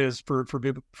that's how it is for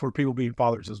people being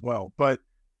fathers as well. But,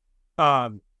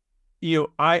 you know,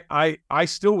 I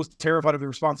still was terrified of the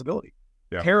responsibility,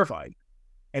 terrified.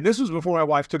 And this was before my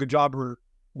wife took a job where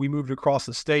we moved across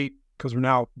the state, because we're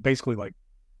now basically like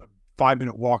a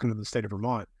 5-minute walk into the state of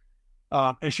Vermont.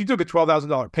 And she took a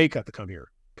 $12,000 pay cut to come here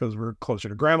because we're closer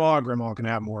to grandma. Grandma can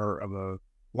have more of a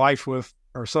life with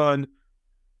our son.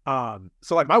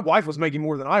 So like my wife was making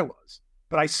more than I was,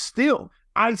 but I still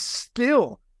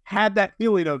had that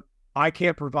feeling of, I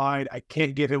can't provide, I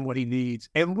can't give him what he needs.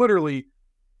 And literally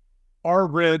our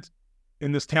rent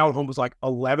in this townhome was like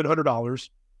 $1,100.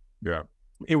 Yeah.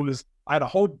 I had a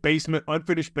whole basement,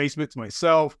 unfinished basement to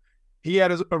myself. He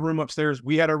had a room upstairs.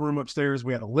 We had a room upstairs.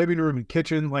 We had a living room and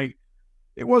kitchen. Like,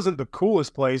 it wasn't the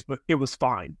coolest place, but it was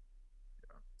fine.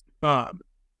 Our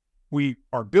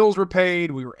bills were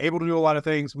paid. We were able to do a lot of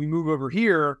things. We move over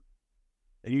here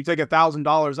and you take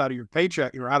 $1,000 out of your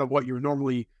paycheck, or out of what you're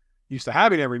normally used to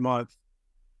having every month.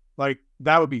 Like,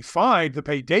 that would be fine to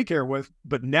pay daycare with,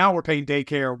 but now we're paying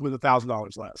daycare with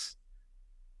 $1,000 less.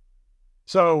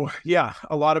 So yeah,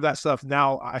 a lot of that stuff.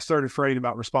 Now I started fretting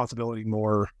about responsibility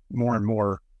more and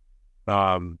more.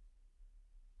 But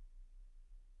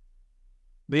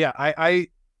yeah, I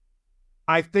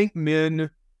think men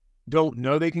don't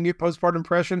know they can get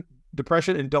postpartum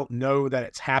depression and don't know that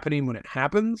it's happening when it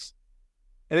happens,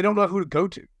 and they don't know who to go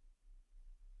to.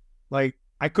 Like,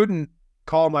 I couldn't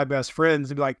call my best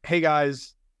friends and be like, hey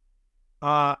guys,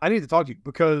 I need to talk to you,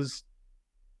 because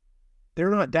they're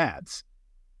not dads.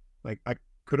 Like, I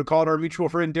could have called our mutual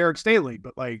friend Derek Stanley,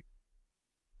 but like,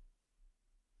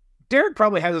 Derek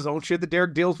probably has his own shit that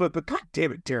Derek deals with, but god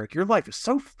damn it, Derek, your life is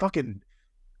so fucking,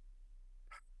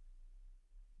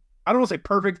 I don't want to say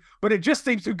perfect, but it just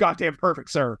seems too goddamn perfect,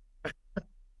 sir.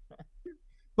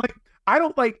 Like, I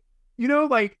don't like,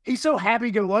 like he's so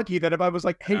happy-go-lucky that if I was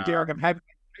like, hey, Derek, I'm happy,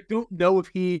 I don't know if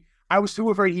I was too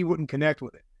afraid he wouldn't connect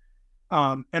with it.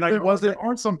 And there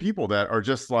aren't some people that are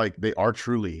just like, they are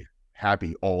truly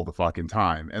happy all the fucking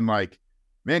time. And like,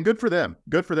 man, good for them.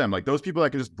 Good for them. Like those people that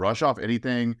can just brush off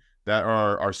anything, that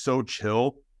are so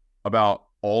chill about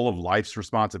all of life's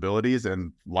responsibilities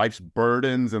and life's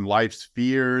burdens and life's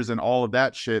fears and all of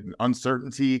that shit and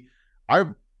uncertainty. I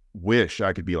wish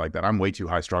I could be like that. I'm way too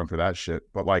high strung for that shit.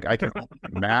 But like, I can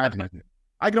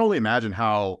only imagine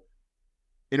how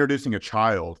introducing a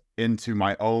child into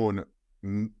my own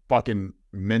fucking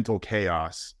mental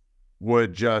chaos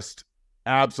would just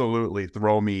absolutely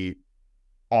throw me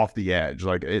off the edge.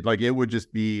 It would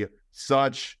just be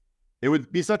such a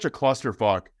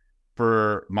clusterfuck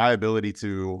for my ability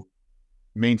to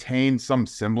maintain some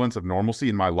semblance of normalcy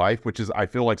in my life, which is, I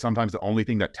feel like sometimes the only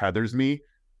thing that tethers me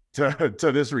to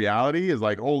this reality is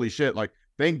like, holy shit, like,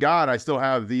 thank God I still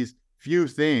have these few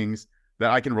things that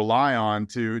I can rely on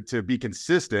to be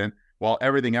consistent while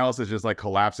everything else is just like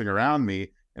collapsing around me.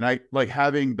 And I like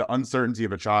having the uncertainty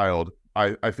of a child,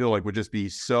 I feel like would just be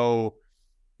so,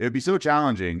 it would be so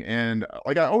challenging. And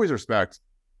like, I always respect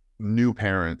new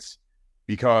parents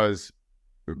because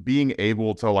being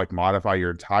able to like modify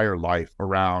your entire life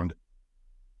around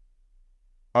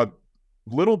a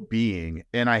little being,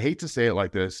 and I hate to say it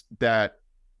like this, that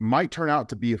might turn out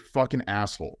to be a fucking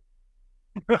asshole.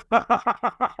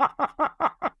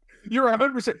 You're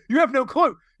 100%. You have no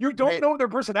clue. You don't know what their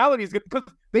personality is because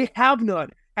they have none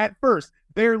at first.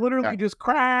 They're literally just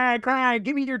cry.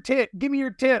 Give me your tit.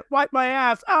 Wipe my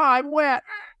ass. I'm wet.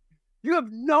 You have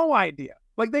no idea.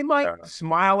 Like they might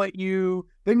smile at you.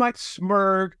 They might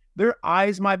smirk. Their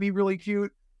eyes might be really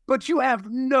cute, but you have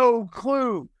no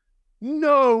clue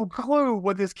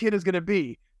what this kid is going to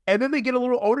be. And then they get a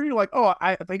little older. You're like, oh,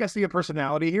 I think I see a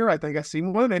personality here. I think I see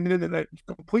one. And then it's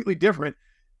completely different.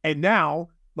 And now,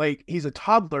 like, he's a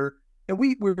toddler. And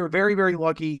we're very, very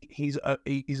lucky. He's a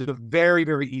very,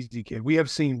 very easy kid. We have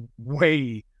seen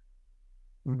way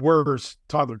worse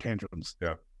toddler tantrums.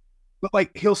 Yeah. But,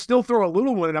 like, he'll still throw a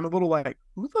little one. And I'm a little like,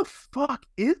 who the fuck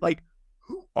is, like,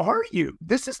 who are you?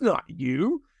 This is not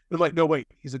you. They're like, no, wait,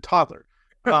 he's a toddler.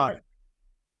 But,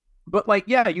 like,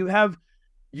 yeah, you have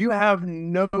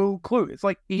no clue. It's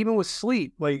like, even with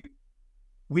sleep, like,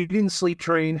 we didn't sleep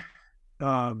train.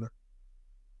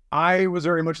 I was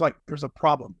very much like, there's a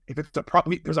problem. If it's a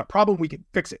problem, there's a problem, we can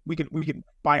fix it. We can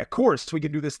buy a course. We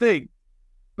can do this thing.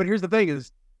 But here's the thing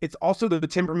is, it's also the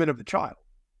temperament of the child.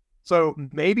 So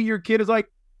maybe your kid is like,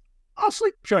 I'll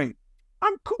sleep train.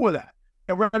 I'm cool with that.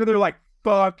 And rather they're like,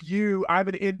 fuck you, I'm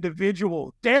an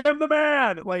individual. Damn the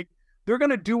man. Like, they're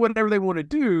going to do whatever they want to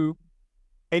do.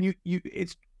 And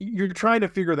you're trying to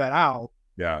figure that out.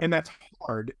 Yeah. And that's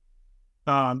hard.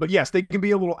 But yes, they can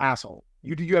be a little asshole.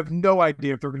 You have no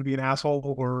idea if they're going to be an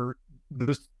asshole or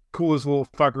the coolest little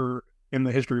fucker in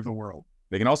the history of the world.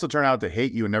 They can also turn out to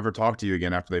hate you and never talk to you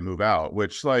again after they move out,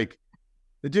 which, like,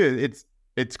 dude,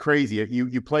 it's crazy.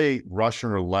 You play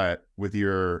Russian roulette with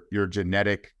your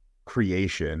genetic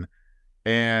creation,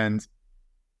 and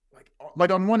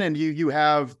like on one end you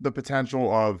have the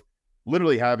potential of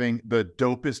literally having the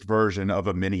dopest version of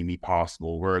a mini me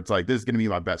possible, where it's like, this is going to be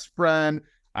my best friend.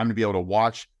 I'm going to be able to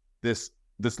watch this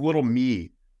little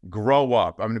me grow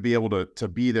up. I'm going to be able to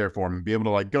be there for them, be able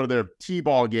to like go to their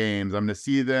t-ball games. I'm going to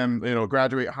see them,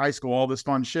 graduate high school, all this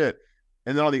fun shit.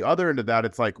 And then on the other end of that,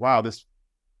 it's like, wow,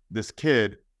 this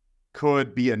kid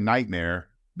could be a nightmare.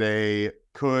 They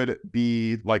could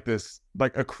be like this,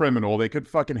 like a criminal. They could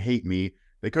fucking hate me.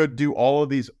 They could do all of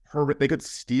these, they could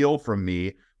steal from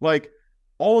me, like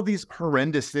all of these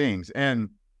horrendous things. And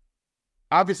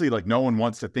obviously, like, no one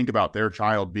wants to think about their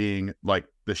child being like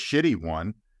the shitty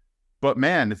one, but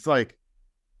man, it's like,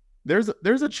 there's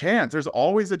a chance, there's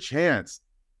always a chance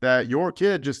that your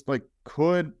kid just like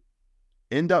could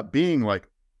end up being like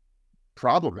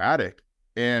problematic.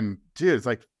 And dude, it's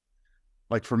like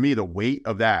for me, the weight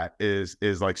of that is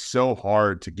like so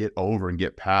hard to get over and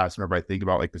get past whenever I think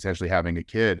about like potentially having a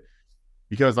kid,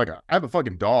 because like, I have a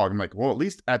fucking dog. I'm like, well, at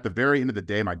least at the very end of the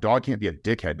day, my dog can't be a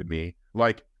dickhead to me.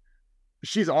 Like,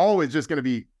 she's always just going to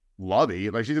be lovey.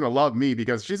 Like, she's going to love me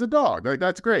because she's a dog. Like,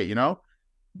 that's great,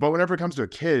 But whenever it comes to a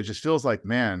kid, it just feels like,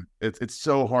 man, it's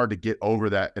so hard to get over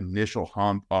that initial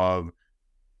hump of,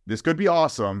 this could be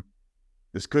awesome.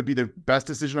 This could be the best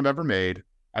decision I've ever made.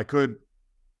 I could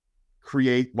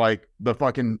create like the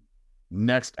fucking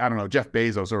next, I don't know, Jeff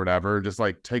Bezos or whatever, just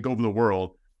like take over the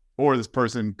world. or this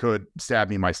person could stab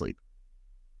me in my sleep.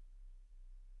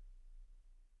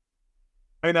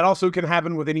 I mean, that also can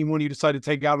happen with anyone you decide to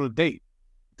take out on a date.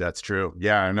 That's true.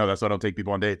 Yeah, I know. That's why I don't take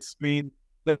people on dates. I mean,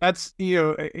 that's,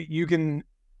 you can,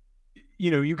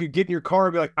 you could get in your car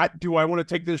and be like, do I want to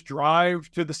take this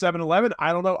drive to the 7-Eleven?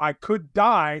 I don't know. I could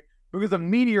die because a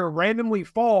meteor randomly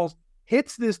falls,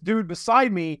 hits this dude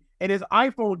beside me, and his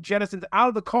iPhone jettisons out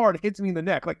of the car and hits me in the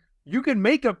neck. Like, you can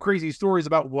make up crazy stories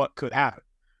about what could happen.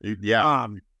 Yeah.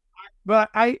 But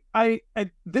I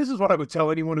this is what I would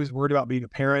tell anyone who's worried about being a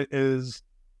parent is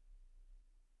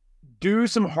do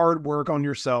some hard work on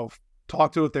yourself,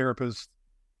 talk to a therapist,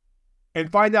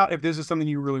 and find out if this is something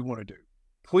you really want to do.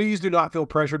 Please do not feel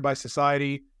pressured by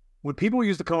society. When people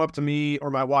used to come up to me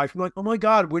or my wife, I'm like, oh my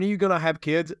God, when are you going to have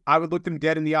kids? I would look them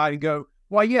dead in the eye and go,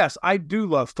 why, yes, I do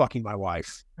love fucking my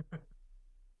wife.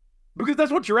 Because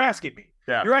that's what you're asking me.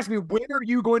 Yeah. You're asking me, when are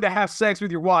you going to have sex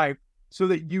with your wife so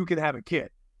that you can have a kid?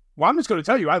 Well, I'm just going to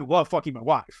tell you, I love fucking my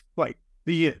wife. Like,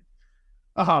 the end.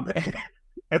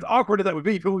 As awkward as that would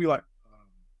be, people would be like,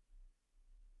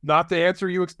 not the answer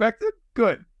you expected?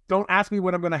 Good. Don't ask me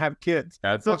when I'm going to have kids.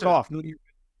 That's Fuck off.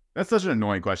 That's such an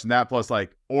annoying question. That plus,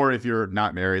 like, or if you're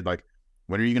not married, like,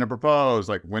 when are you going to propose?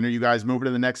 Like, when are you guys moving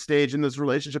to the next stage in this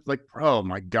relationship? Like, bro,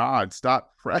 my God,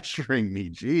 stop pressuring me.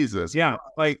 Jesus. Yeah.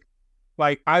 Like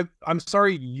I'm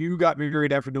sorry you got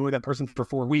married after knowing that person for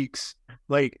 4 weeks.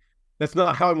 Like, that's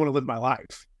not how I want to live my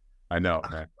life. I know,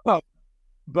 man.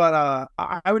 But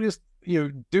I would just,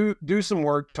 do some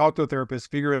work, talk to a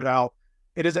therapist, figure it out.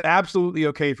 It is absolutely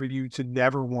okay for you to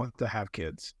never want to have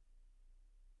kids.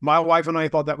 My wife and I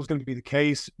thought that was going to be the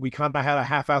case. We kind of had a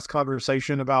half-assed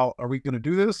conversation about, are we going to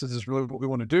do this? Is this really what we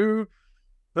want to do?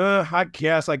 I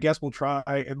guess we'll try.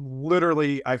 And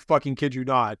literally, I fucking kid you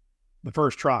not, the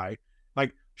first try,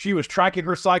 like, she was tracking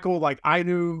her cycle. Like, I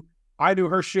knew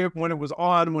her shit, when it was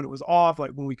on, when it was off,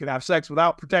 like when we could have sex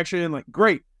without protection, like,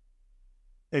 great.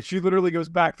 And she literally goes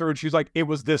back through and she's like, it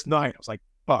was this night. I was like,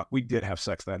 fuck, we did have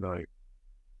sex that night.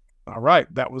 All right.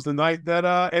 That was the night that,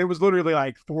 and it was literally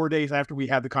like 4 days after we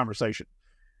had the conversation.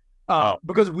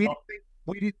 Because we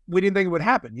didn't think it would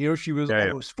happen. She was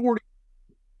almost 40.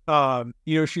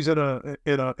 She's in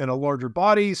a larger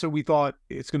body. So we thought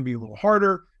it's going to be a little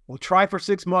harder. We'll try for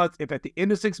 6 months. If at the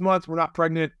end of 6 months, we're not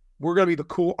pregnant, we're going to be the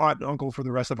cool aunt and uncle for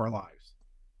the rest of our lives.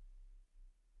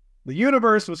 The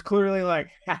universe was clearly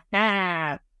like,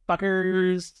 ha,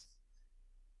 fuckers.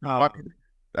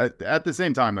 At the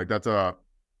same time, like,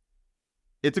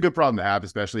 it's a good problem to have,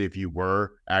 especially if you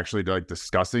were actually like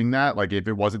discussing that. Like, if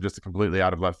it wasn't just a completely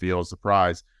out of left field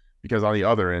surprise, because on the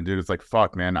other end, dude, it's like,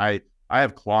 fuck, man, I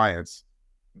have clients,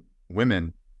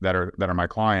 women that are my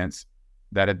clients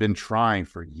that have been trying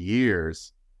for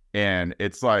years. And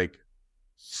it's like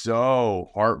so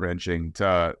heart-wrenching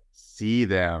to see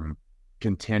them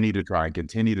continue to try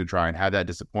and have that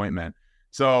disappointment.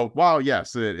 So while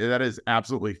yes, that is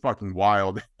absolutely fucking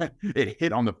wild, it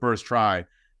hit on the first try.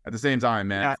 At the same time,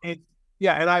 man. And we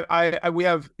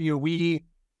have,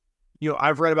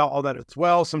 I've read about all that as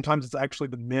well. Sometimes it's actually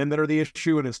the men that are the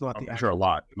issue, and it's not the. Sure, a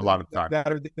lot of the time.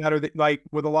 That are like,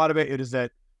 with a lot of it is that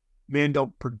men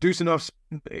don't produce enough.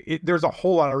 There's a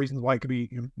whole lot of reasons why it could be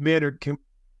men can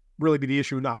really be the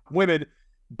issue, not women.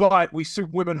 But we soup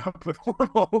women up with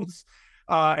hormones,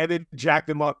 and then jack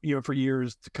them up, for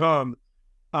years to come.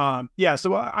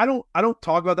 So I don't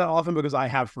talk about that often because I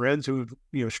have friends who've,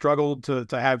 struggled to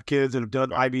have kids and have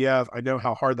done IVF. I know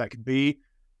how hard that can be.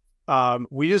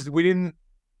 We didn't,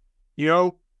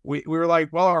 we were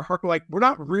like, well, our heart, like, we're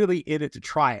not really in it to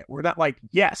try it. We're not like,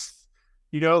 yes,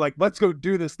 like, let's go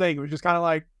do this thing. It was just kind of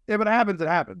like, if it happens, it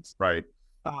happens. Right.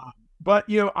 But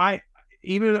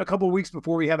even a couple of weeks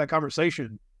before we had that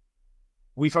conversation,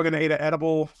 we fucking ate an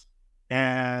edible,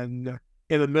 and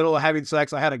in the middle of having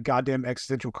sex, I had a goddamn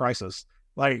existential crisis.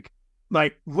 Like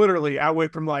literally, I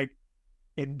went from like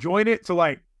enjoying it to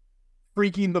like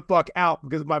freaking the fuck out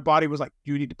because my body was like,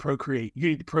 you need to procreate.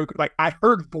 Like, I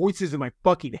heard voices in my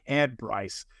fucking head,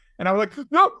 Bryce. And I was like,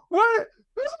 no, what?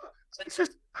 It's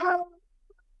just, and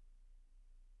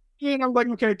I'm like,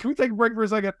 okay, can we take a break for a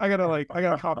second? I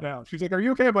gotta hop down. She's like, are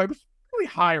you okay? I'm like, I'm really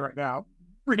high right now.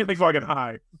 Really fucking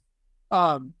high.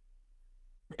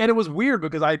 And it was weird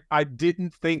because I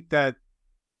didn't think that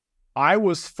I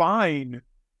was fine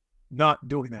not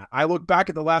doing that. I look back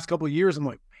at the last couple of years, I'm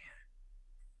like, man,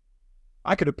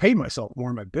 I could have paid myself more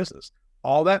in my business.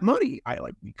 All that money,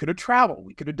 we could have traveled,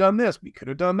 we could have done this, we could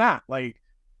have done that. Like,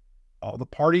 all the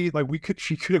party, like,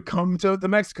 she could have come to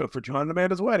Mexico for John and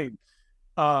Amanda's wedding.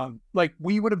 Like,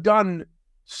 we would have done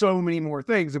so many more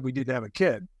things if we didn't have a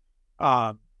kid.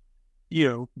 But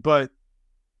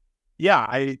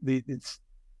yeah,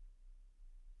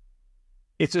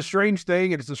 it's a strange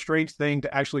thing, and it's a strange thing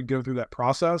to actually go through that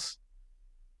process.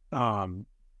 And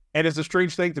it's a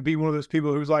strange thing to be one of those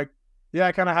people who's like, yeah,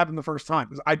 it kind of happened the first time.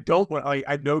 Because I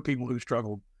know people who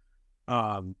struggled.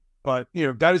 But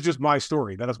that is just my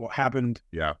story. That is what happened.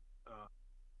 Yeah.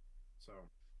 So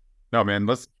no, man,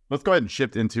 let's go ahead and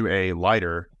shift into a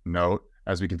lighter note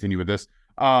as we continue with this.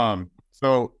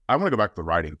 So I want to go back to the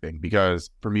writing thing, because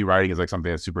for me, writing is like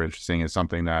something that's super interesting. It's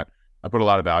something that I put a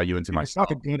lot of value into myself.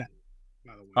 Fucking good at it,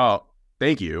 by the way. Oh,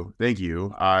 thank you.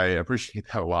 I appreciate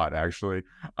that a lot, actually.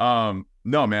 No,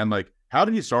 man, like, how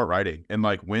did you start writing? And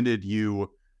like, when did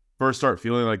you first start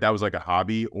feeling like that was like a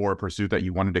hobby or a pursuit that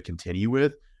you wanted to continue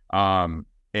with?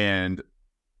 And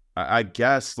I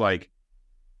guess like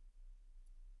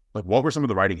what were some of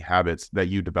the writing habits that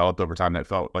you developed over time that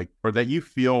felt like, or that you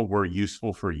feel were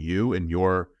useful for you in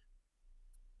your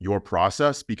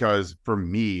process? Because for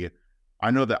me,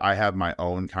 I know that I have my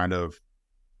own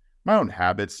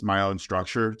habits, my own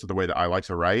structure to the way that I like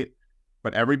to write,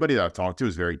 but everybody that I've talked to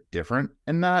is very different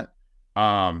in that.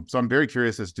 So I'm very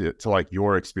curious as to like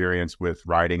your experience with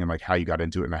writing and like how you got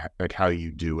into it and like how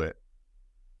you do it.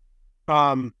 So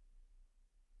I'm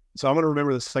going to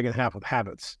remember the second half of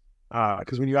habits.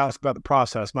 Because when you ask about the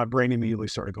process, my brain immediately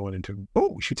started going into,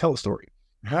 we should tell a story.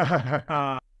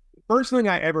 First thing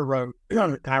I ever wrote,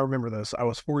 I remember this, I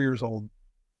was 4 years old.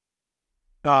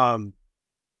 And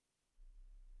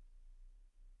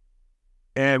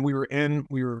we were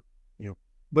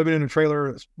living in a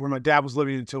trailer where my dad was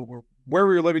living where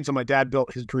we were living until my dad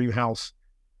built his dream house.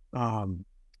 And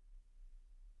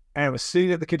I was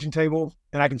sitting at the kitchen table,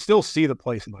 and I can still see the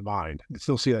place in my mind. I can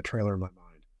still see that trailer in my mind.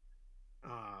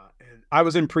 And I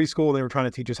was in preschool, and they were trying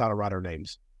to teach us how to write our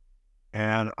names.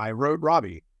 And I wrote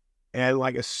Robbie. And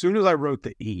like, as soon as I wrote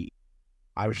the E,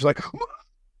 I was just like,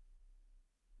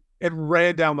 and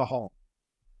ran down the hall.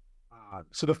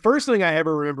 So the first thing I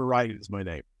ever remember writing is my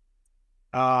name.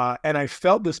 And I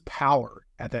felt this power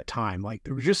at that time. Like,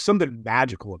 there was just something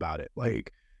magical about it.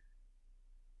 Like,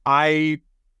 I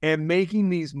am making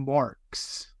these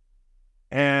marks,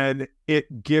 and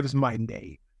it gives my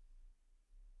name.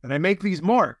 And I make these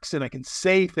marks, and I can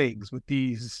say things with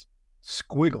these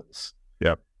squiggles.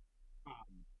 Yep.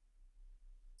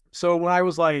 So when I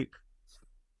was like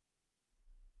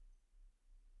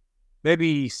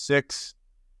maybe 6,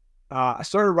 I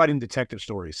started writing detective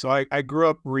stories. So I grew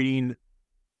up reading,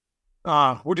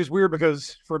 which is weird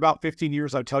because for about 15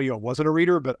 years, I'd tell you I wasn't a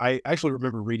reader, but I actually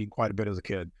remember reading quite a bit as a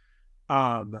kid.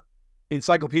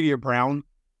 Encyclopedia Brown.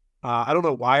 I don't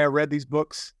know why I read these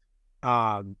books,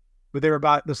 but they were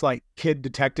about this like kid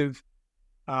detective.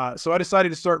 So I decided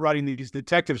to start writing these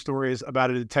detective stories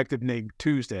about a detective named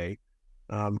Tuesday.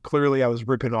 Clearly I was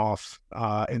ripping off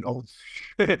an old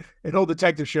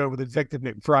detective show with a detective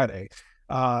named Friday.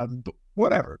 But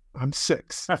whatever, I'm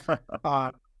 6.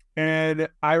 And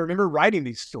I remember writing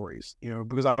these stories,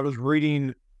 because I was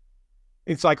reading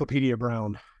Encyclopedia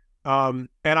Brown. And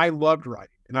I loved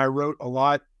writing, and I wrote a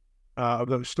lot of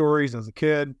those stories as a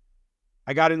kid.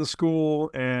 I got into school,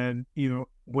 and,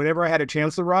 whenever I had a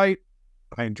chance to write,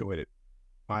 I enjoyed it.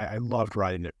 I loved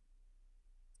writing it.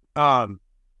 Then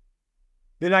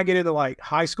I get into like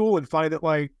high school and find that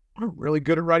like I'm really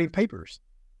good at writing papers.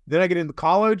 Then I get into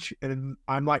college, and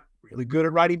I'm like really good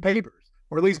at writing papers,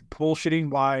 or at least bullshitting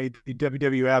why the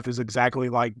WWF is exactly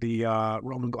like the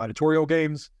Roman gladiatorial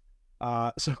games.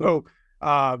 So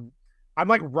I'm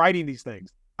like writing these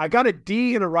things. I got a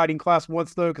D in a writing class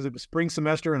once though, because it was spring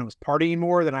semester and I was partying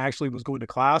more than I actually was going to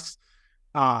class.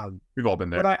 We've all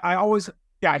been there. But I always,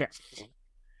 yeah.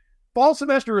 Fall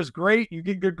semester is great. You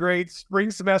get good grades.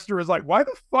 Spring semester is like, why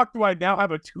the fuck do I now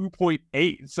have a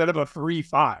 2.8 instead of a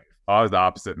 3.5? I was the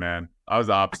opposite, man. I was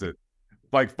the opposite.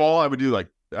 Like fall, I would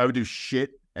do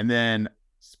shit, and then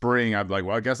spring, I'd be like,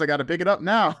 well, I guess I got to pick it up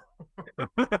now.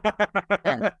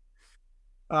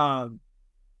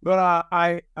 But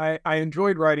I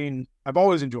enjoyed writing. I've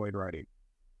always enjoyed writing.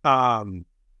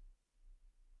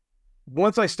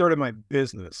 Once I started my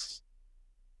business,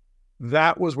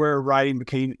 that was where writing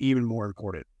became even more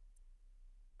important.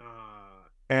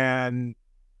 And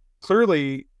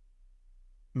clearly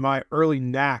my early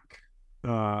knack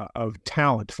of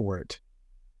talent for it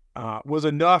was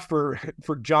enough for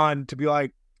John to be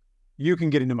like, you can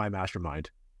get into my mastermind.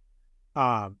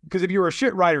 Because if you were a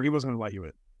shit writer, he wasn't going to let you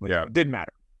in. Yeah. It didn't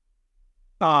matter.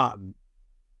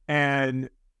 And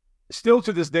still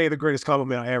to this day, the greatest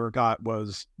compliment I ever got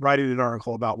was writing an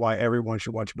article about why everyone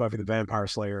should watch Buffy the Vampire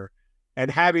Slayer, and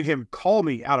having him call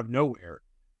me out of nowhere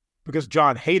because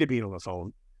John hated being on the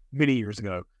phone many years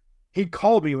ago. He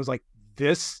called me and was like,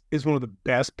 this is one of the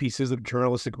best pieces of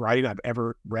journalistic writing I've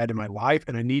ever read in my life.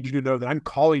 And I need you to know that I'm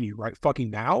calling you right fucking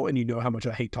now. And you know how much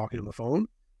I hate talking on the phone.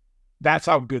 That's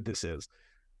how good this is.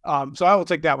 So I will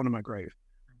take that one to my grave.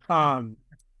 But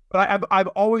I've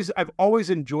always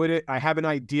enjoyed it. I have an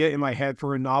idea in my head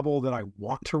for a novel that I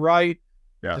want to write.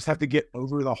 Yeah. Just have to get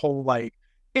over the whole, like,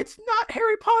 it's not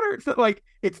Harry Potter.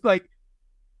 It's like,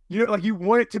 you know, like you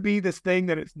want it to be this thing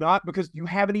that it's not, because you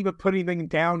haven't even put anything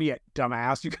down yet,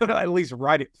 dumbass. You gotta at least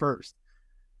write it first.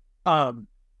 So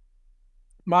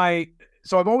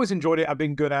I've always enjoyed it. I've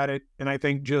been good at it. And I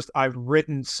think just I've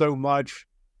written so much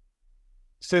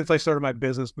since I started my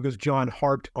business because John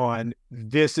harped on,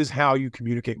 this is how you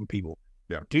communicate with people.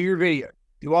 Yeah. Do your video,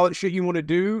 do all that shit you want to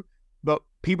do, but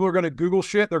people are going to Google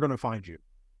shit. They're going to find you.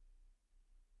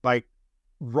 Like,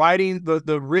 writing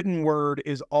the written word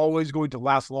is always going to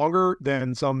last longer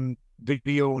than some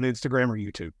video on Instagram or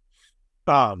YouTube.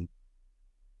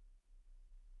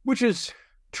 Which is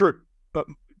true, but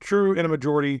true in a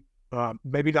majority.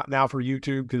 Maybe not now for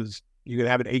YouTube, because you can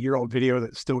have an 8-year-old video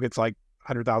that still gets like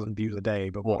 100,000 views a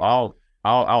day. But well,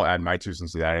 I'll add my 2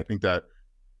 cents to that. I think that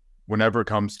whenever it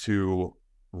comes to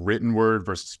written word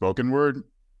versus spoken word,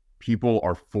 people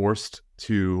are forced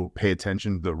to pay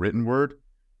attention to the written word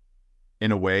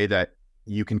in a way that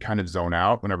you can kind of zone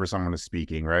out whenever someone is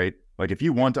speaking, right? Like, if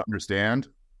you want to understand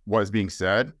what is being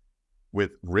said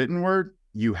with written word,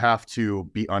 you have to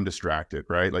be undistracted,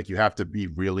 right? Like, you have to be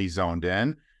really zoned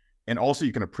in. And also,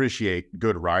 you can appreciate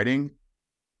good writing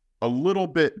a little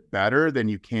bit better than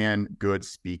you can good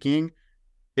speaking.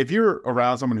 If you're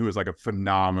around someone who is like a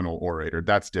phenomenal orator,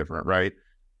 that's different, right?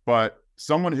 But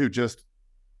someone who just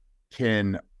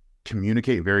can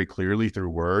communicate very clearly through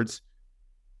words,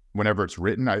 whenever it's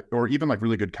written, or even like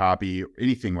really good copy,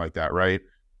 anything like that, right?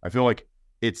 I feel like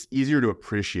it's easier to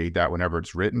appreciate that whenever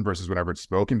it's written versus whenever it's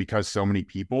spoken, because so many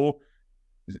people,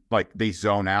 like, they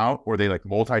zone out or they like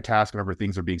multitask whenever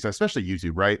things are being said, especially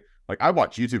YouTube, right? Like, I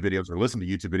watch YouTube videos or listen to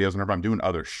YouTube videos whenever I'm doing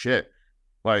other shit.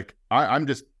 Like, I'm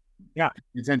just paying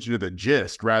attention to the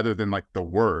gist rather than like the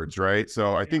words, right?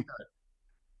 So I think that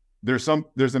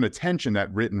there's an attention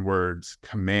that written words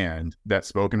command that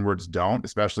spoken words don't,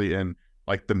 especially in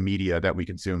like the media that we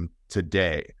consume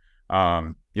today.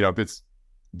 You know, if it's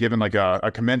given like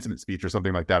a commencement speech or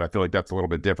something like that, I feel like that's a little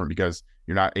bit different because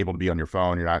you're not able to be on your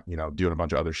phone. You're not, you know, doing a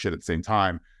bunch of other shit at the same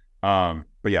time.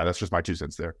 But yeah, that's just my 2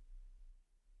 cents there.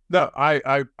 No,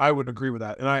 I would agree with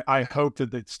that. And I hope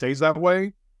that it stays that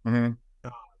way. Mm-hmm.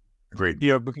 Agreed.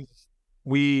 You know, because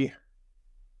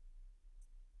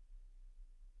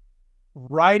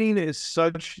writing is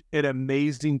such an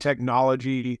amazing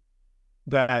technology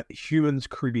that humans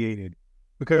created,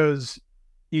 because,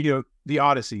 you know, the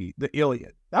Odyssey, the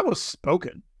Iliad, that was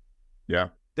spoken. Yeah.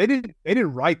 They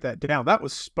didn't write that down. That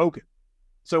was spoken.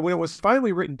 So when it was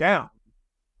finally written down,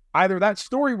 either that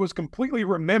story was completely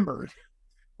remembered,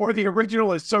 or the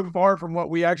original is so far from what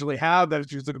we actually have that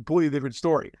it's just a completely different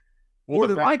story. Well,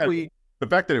 the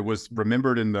fact that it was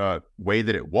remembered in the way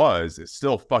that it was is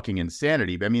still fucking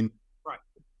insanity. I mean, right?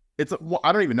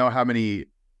 I don't even know how many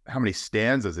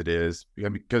stanzas it is,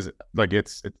 because like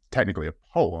it's technically a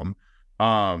poem.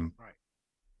 Right.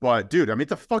 But dude, I mean,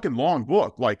 it's a fucking long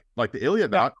book. Like the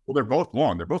Iliad. Yeah. Well, they're both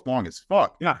long. They're both long as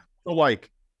fuck. Yeah. So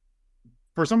like,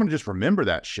 for someone to just remember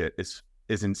that shit is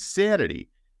insanity.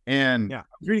 And I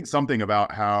was reading something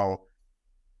about how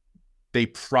they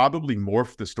probably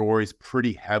morphed the stories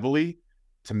pretty heavily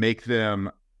to make them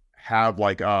have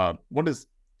like what is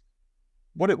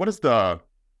the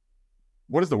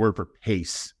word for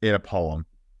pace in a poem?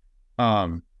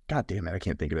 God damn it, I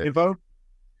can't think of it.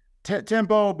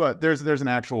 Tempo, but there's an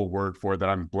actual word for it that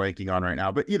I'm blanking on right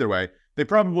now. But either way, they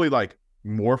probably like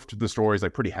morphed the stories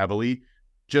like pretty heavily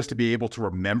just to be able to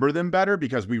remember them better,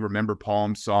 because we remember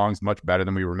poems, songs much better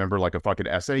than we remember like a fucking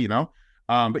essay, you know?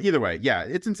 But either way, yeah,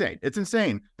 it's insane. It's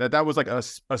insane that was like a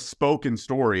spoken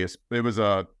story. It was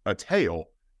a tale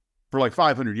for like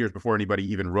 500 years before anybody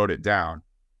even wrote it down.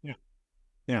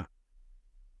 Yeah.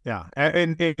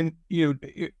 And you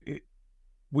know,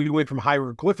 we went from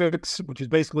hieroglyphics, which is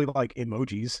basically like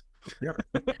emojis,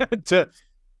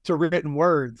 to written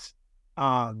words.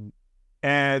 And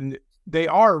they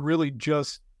are really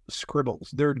just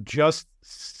scribbles. They're just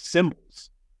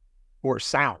symbols or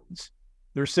sounds.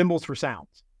 They're symbols for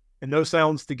sounds. And those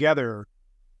sounds together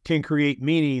can create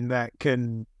meaning that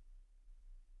can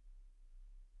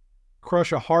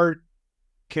crush a heart,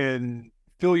 can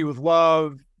fill you with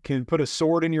love, can put a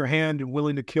sword in your hand and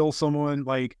willing to kill someone.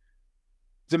 Like,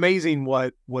 it's amazing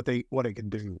what it can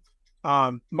do.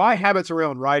 My habits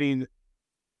around writing,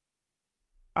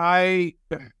 I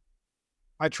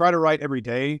try to write every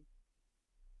day.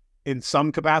 in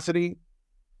some capacity.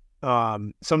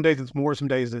 Some days it's more, some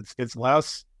days it's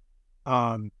less.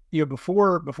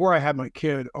 Before I had my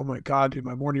kid, oh my God, dude,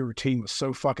 my morning routine was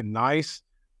so fucking nice.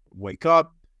 Wake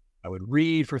up, I would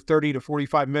read for 30 to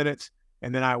 45 minutes,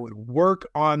 and then I would work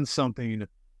on something,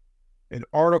 an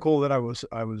article that I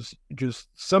was just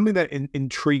something that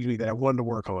intrigued me that I wanted to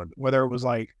work on, whether it was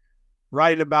like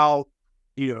writing about,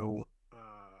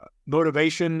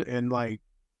 motivation and like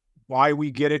why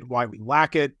we get it, why we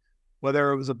lack it,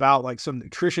 whether it was about like some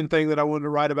nutrition thing that I wanted to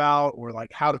write about, or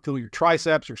like how to fill your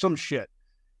triceps or some shit.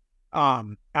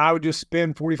 And I would just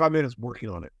spend 45 minutes working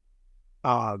on it.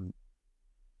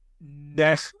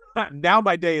 Now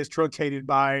my day is truncated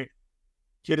by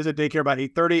kid is at daycare about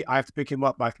 8:30. I have to pick him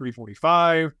up by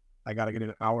 3:45. I got to get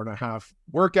an hour and a half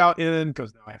workout in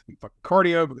because now I have to be fucking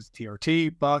cardio because it's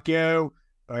TRT. Fuck you.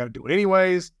 But I got to do it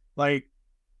anyways. Like,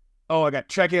 oh, I got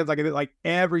check-ins. Like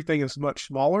everything is much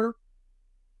smaller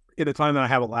in the time that I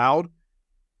have allowed.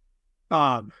 So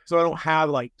I don't have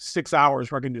like 6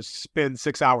 hours where I can just spend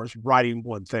 6 hours writing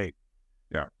one thing.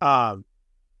 Yeah.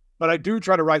 But I do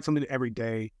try to write something every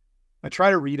day. I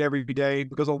try to read every day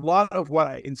because a lot of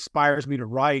what inspires me to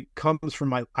write comes from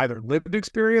my either lived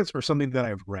experience or something that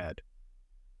I've read.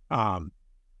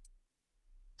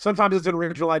 Sometimes it's an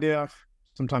original idea.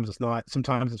 Sometimes it's not.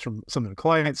 Sometimes it's from something the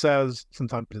client says.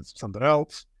 Sometimes it's something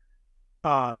else.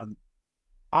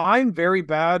 I'm very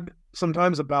bad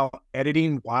sometimes about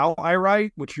editing while I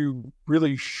write, which you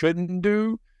really shouldn't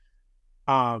do.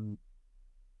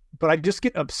 But I just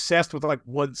get obsessed with like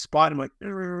one spot. I'm like,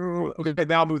 okay,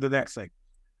 now I'll move to the next thing.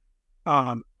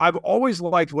 I've always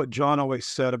liked what John always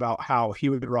said about how he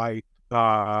would write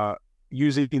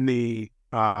using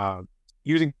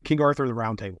King Arthur the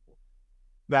Round Table.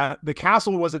 That the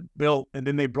castle wasn't built and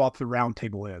then they brought the round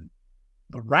table in.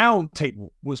 The round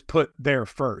table was put there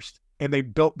first and they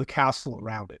built the castle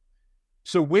around it.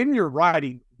 So when you're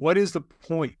writing, what is the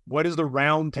point? What is the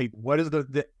round table? What is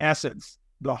the essence,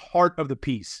 the heart of the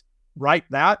piece? Write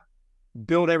that,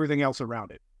 build everything else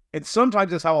around it. And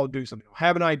sometimes that's how I'll do something. I'll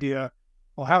have an idea.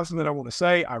 I'll have something I want to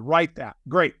say. I write that.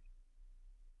 Great.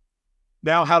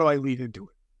 Now, how do I lead into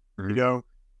it? Mm-hmm.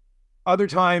 Other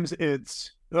times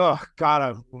it's, all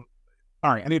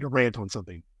right, I need to rant on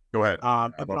something. Go ahead.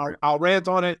 I'll rant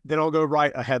on it. Then I'll go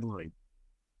write a headline.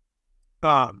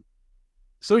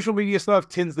 Social media stuff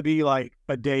tends to be like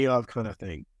a day of kind of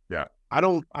thing. Yeah. I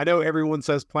know everyone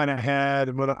says plan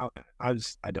ahead, but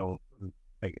I don't.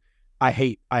 Like, I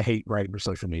hate writing for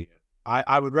social media.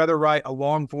 I would rather write a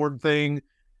long form thing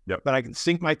that I can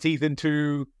sink my teeth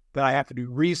into, that I have to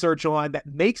do research on, that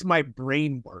makes my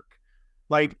brain work.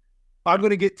 Like, I'm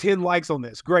going to get 10 likes on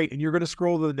this. Great. And you're going to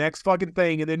scroll to the next fucking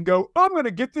thing and then go, I'm going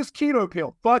to get this keto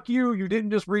pill. Fuck you. You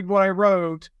didn't just read what I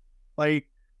wrote. Like,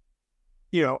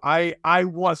 I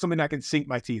want something I can sink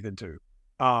my teeth into.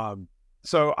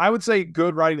 So I would say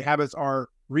good writing habits are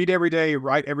read every day,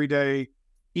 write every day,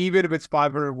 even if it's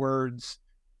 500 words.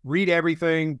 Read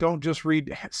everything. Don't just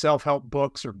read self-help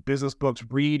books or business books.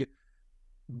 Read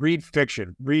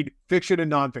fiction. Read fiction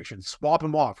and nonfiction. Swap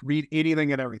them off. Read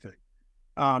anything and everything.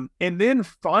 And then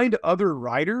find other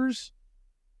writers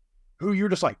who you're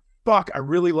just like, fuck, I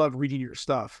really love reading your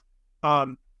stuff.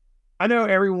 I know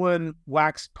everyone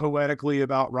waxed poetically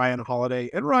about Ryan Holiday,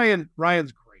 and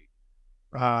Ryan's great.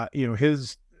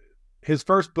 His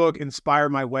first book inspired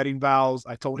my wedding vows.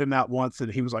 I told him that once,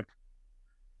 and he was like,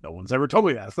 no one's ever told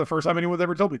me that. It's the first time anyone's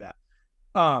ever told me that.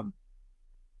 And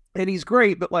he's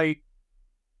great, but like,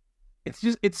 it's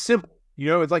simple,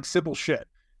 it's like simple shit.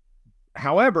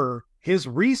 However, his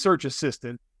research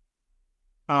assistant,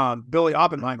 Billy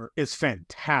Oppenheimer, is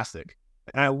fantastic.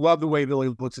 And I love the way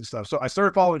Billy looks at stuff. So I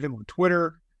started following him on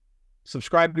Twitter,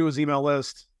 subscribed to his email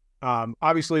list.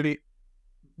 Obviously,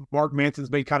 Mark Manson's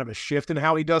made kind of a shift in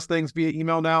how he does things via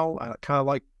email now. I kind of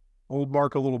like old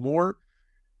Mark a little more.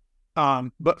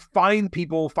 But find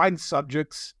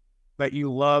subjects that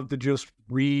you love to just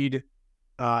read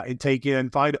and take in.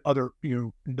 Find other,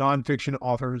 nonfiction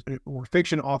authors or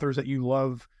fiction authors that you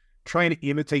love, trying to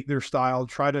imitate their style.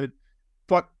 Try to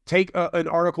take an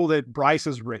article that Bryce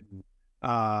has written.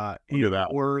 Or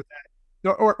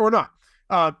not,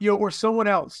 or someone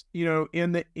else,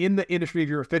 in the industry, if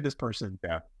you're a fitness person,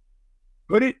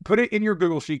 put it in your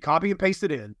Google sheet, copy and paste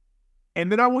it in.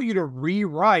 And then I want you to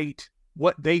rewrite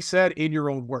what they said in your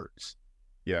own words.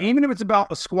 Yeah. Even if it's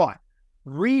about a squat,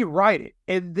 rewrite it.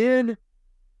 And then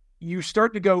you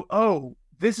start to go, oh,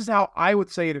 this is how I would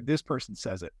say it if this person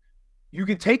says it. You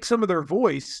can take some of their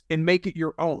voice and make it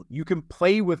your own. You can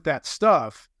play with that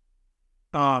stuff.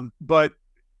 But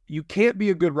you can't be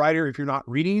a good writer if you're not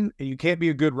reading, and you can't be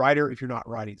a good writer if you're not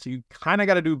writing. So you kind of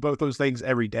got to do both those things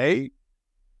every day.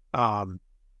 And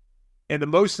the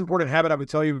most important habit I would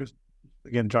tell you is,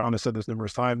 again, John has said this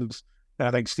numerous times, and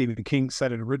I think Stephen King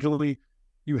said it originally,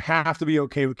 you have to be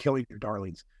okay with killing your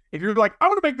darlings. If you're like, I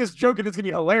want to make this joke and it's going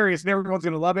to be hilarious and everyone's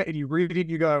going to love it, and you read it and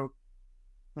you go,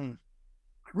 I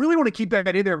really want to keep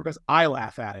that in there because I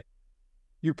laugh at it,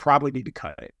 you probably need to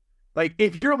cut it. Like,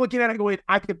 if you're looking at it going,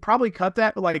 I could probably cut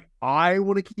that, but like, I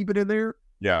want to keep it in there.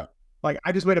 Yeah. Like,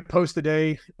 I just made a post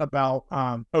today about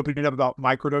opening up about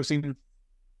microdosing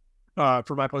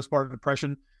for my postpartum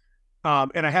depression.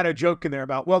 And I had a joke in there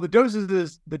about, well, the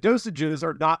dosages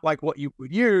are not like what you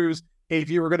would use if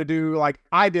you were going to do, like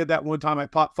I did that one time. I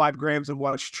popped 5 grams and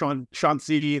watched Sean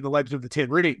CD and the Legend of the 10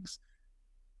 Rings.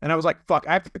 And I was like, fuck,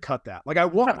 I have to cut that. Like, I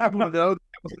want everyone to know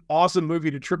that was an awesome movie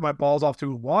to trip my balls off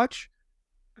to watch,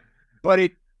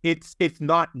 but it's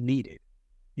not needed.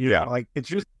 You know, like, it's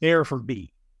just there for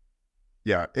me.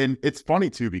 Yeah. And it's funny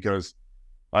too, because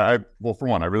well, for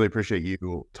one, I really appreciate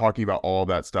you talking about all of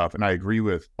that stuff. And I agree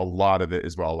with a lot of it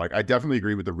as well. Like, I definitely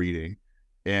agree with the reading,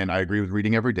 and I agree with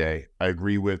reading every day. I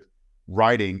agree with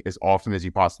writing as often as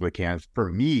you possibly can.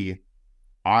 For me,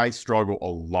 I struggle a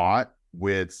lot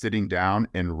with sitting down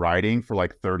and writing for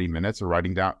like 30 minutes or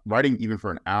writing even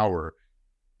for an hour,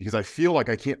 because I feel like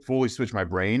I can't fully switch my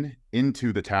brain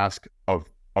into the task of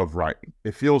writing.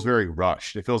 It feels very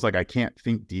rushed. It feels like I can't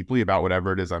think deeply about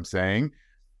whatever it is I'm saying.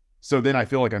 So then I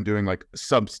feel like I'm doing like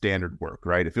substandard work,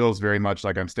 right? It feels very much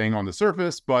like I'm staying on the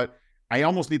surface, but I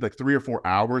almost need like 3 or 4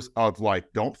 hours of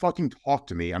like, don't fucking talk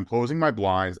to me. I'm closing my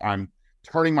blinds. I'm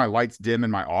turning my lights dim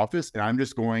in my office, and I'm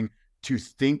just going to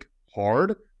think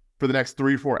hard for the next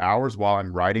 3 or 4 hours while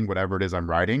I'm writing whatever it is I'm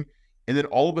writing. And then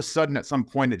all of a sudden, at some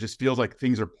point, it just feels like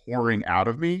things are pouring out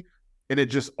of me, and it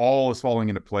just all is falling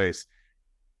into place.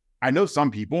 I know some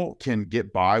people can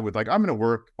get by with like, I'm going to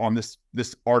work on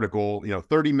this article,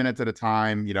 30 minutes at a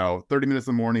time, 30 minutes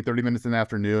in the morning, 30 minutes in the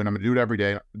afternoon. I'm going to do it every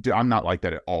day. Dude, I'm not like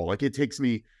that at all. Like, it takes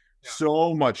me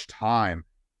so much time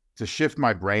to shift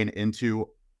my brain into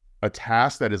a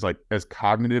task that is like as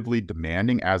cognitively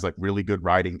demanding as like really good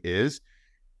writing is.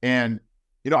 And,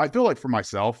 I feel like for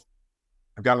myself,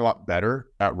 I've gotten a lot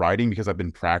better at writing because I've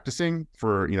been practicing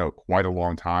for, quite a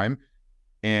long time.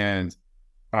 And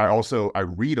I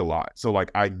read a lot. So like,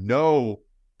 I know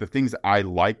the things that I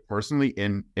like personally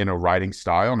in a writing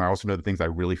style. And I also know the things I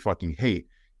really fucking hate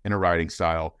in a writing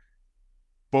style.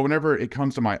 But whenever it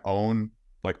comes to my own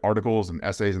like articles and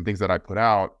essays and things that I put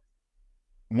out,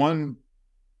 one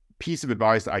piece of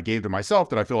advice that I gave to myself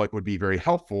that I feel like would be very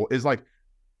helpful is like,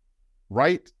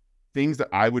 write things that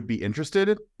I would be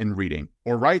interested in reading,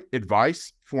 or write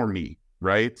advice for me,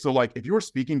 right? So like, if you're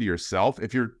speaking to yourself,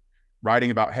 if you're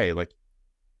writing about, hey, like,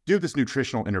 do this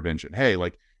nutritional intervention. Hey,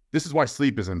 like, this is why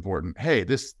sleep is important. Hey,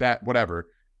 this, that, whatever.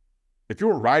 If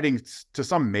you're writing to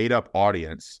some made up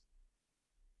audience,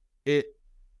 it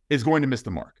is going to miss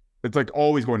the mark. It's like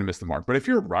always going to miss the mark. But if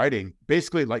you're writing,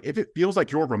 basically, like, if it feels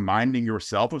like you're reminding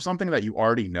yourself of something that you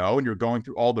already know, and you're going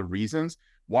through all the reasons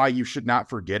why you should not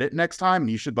forget it next time,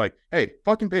 and you should like, hey,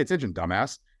 fucking pay attention,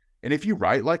 dumbass. And if you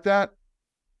write like that,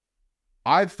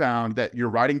 I've found that your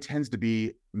writing tends to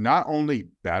be not only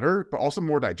better, but also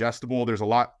more digestible. There's a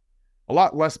lot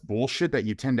less bullshit that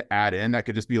you tend to add in that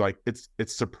could just be like, it's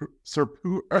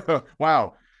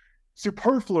wow,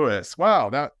 superfluous. Wow,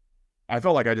 that I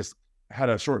felt like I just had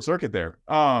a short circuit there.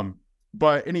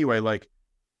 But anyway, like,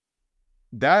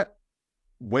 that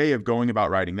way of going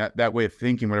about writing, that way of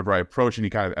thinking whenever I approach any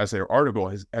kind of essay or article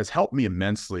has helped me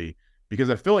immensely, because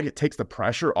I feel like it takes the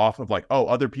pressure off of like, oh,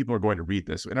 other people are going to read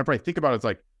this. Whenever I think about it, it's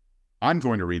like, I'm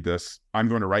going to read this, I'm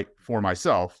going to write for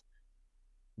myself,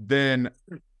 then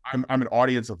I'm an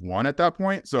audience of one at that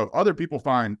point. So if other people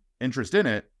find interest in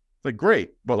it, it's like,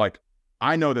 great. But like,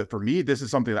 I know that for me, this is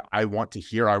something that I want to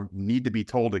hear. I need to be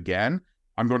told again.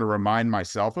 I'm going to remind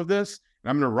myself of this,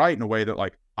 and I'm going to write in a way that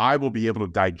like, I will be able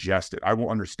to digest it. I will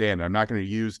understand it. I'm not going to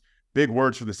use big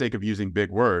words for the sake of using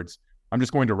big words. I'm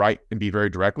just going to write and be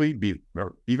very directly, be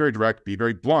very direct, be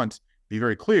very blunt, be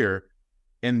very clear.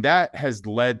 And that has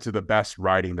led to the best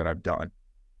writing that I've done.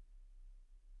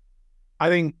 I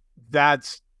think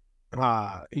that's,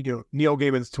 Neil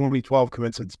Gaiman's 2012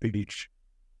 commencement speech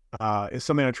is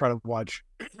something I try to watch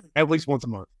at least once a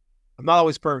month. I'm not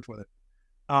always perfect with it.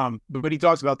 But he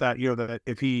talks about that, that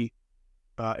if he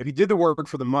did the work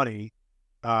for the money,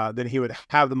 then he would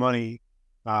have the money,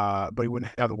 but he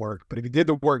wouldn't have the work. But if he did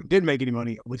the work, didn't make any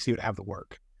money, at least he would have the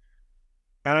work.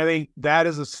 And I think that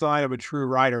is a sign of a true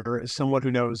writer, is someone who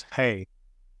knows, hey,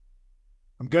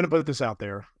 I'm going to put this out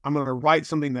there. I'm going to write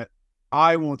something that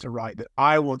I want to write, that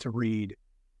I want to read.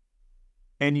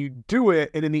 and you do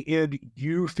it, and in the end,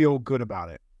 you feel good about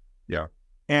it. Yeah.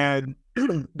 And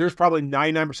there's probably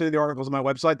 99% of the articles on my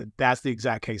website that's the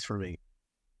exact case for me.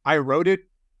 I wrote it.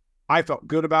 I felt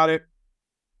good about it.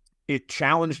 It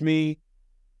challenged me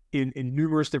in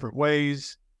numerous different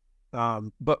ways.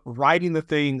 But writing the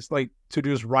things, like to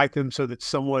just write them so that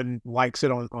someone likes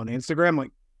it on Instagram,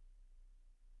 like,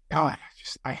 God,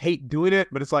 I hate doing it,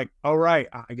 but it's like, all right,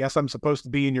 I guess I'm supposed to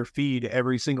be in your feed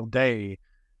every single day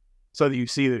so that you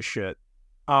see this shit.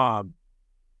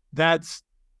 That's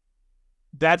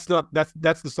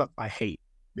the stuff I hate.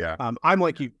 Yeah. I'm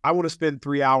like you. I want to spend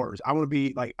 3 hours. I want to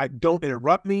be like, I don't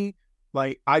interrupt me.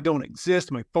 Like, I don't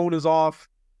exist. My phone is off.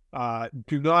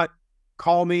 Do not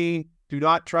call me. Do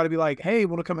not try to be like, hey,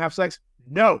 want to come have sex?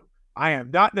 No, I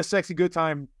am not in a sexy good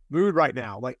time mood right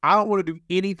now. Like, I don't want to do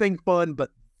anything fun but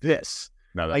this.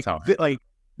 No, that's like,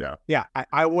 how. Yeah.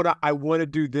 I want to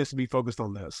do this and be focused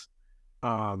on this.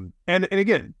 And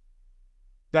again,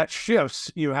 that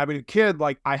shifts, having a kid,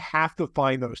 like, I have to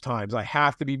find those times. I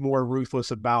have to be more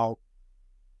ruthless about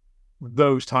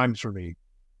those times for me.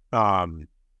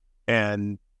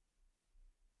 And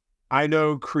I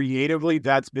know creatively,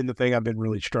 that's been the thing I've been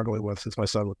really struggling with since my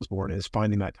son was born, is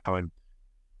finding that time.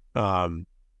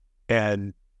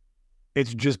 And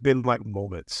it's just been like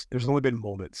moments. There's only been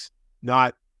moments,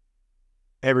 not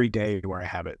every day where I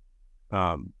have it.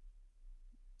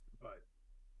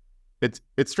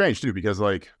 It's strange too, because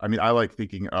like, I mean, I like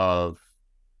thinking of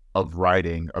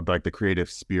writing, of like the creative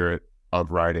spirit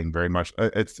of writing very much.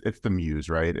 It's the muse,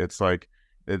 right? It's like,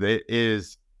 it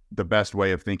is the best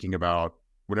way of thinking about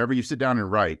whenever you sit down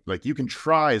and write. Like, you can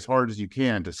try as hard as you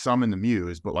can to summon the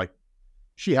muse, but like,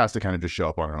 she has to kind of just show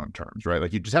up on her own terms, right?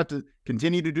 Like, you just have to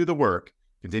continue to do the work,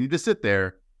 continue to sit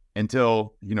there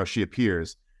until, she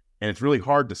appears. And it's really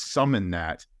hard to summon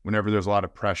that whenever there's a lot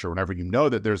of pressure, whenever you know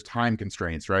that there's time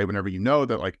constraints, right? Whenever you know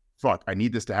that, like, fuck, I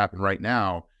need this to happen right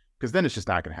now, because then it's just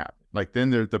not going to happen. Like, then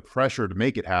the pressure to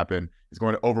make it happen is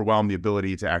going to overwhelm the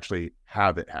ability to actually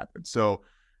have it happen. So,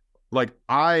 like,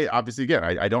 I obviously, again,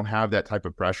 I don't have that type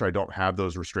of pressure. I don't have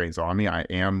those restraints on me. I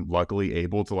am luckily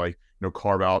able to, like,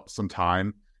 carve out some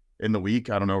time in the week.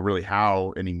 I don't know really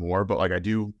how anymore, but like, I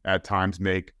do at times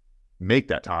make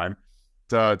that time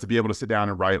to be able to sit down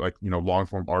and write, like, long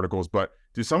form articles. But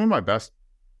do some of my best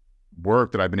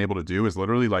work that I've been able to do is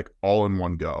literally like all in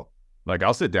one go. Like,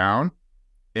 I'll sit down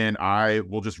and I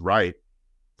will just write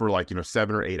for like,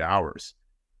 7 or 8 hours,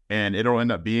 and it'll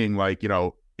end up being like,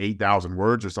 8,000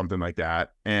 words or something like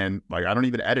that. And like, I don't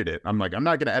even edit it. I'm like, I'm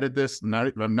not going to edit this. I'm not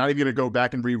even going to go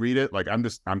back and reread it. Like,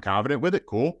 I'm confident with it.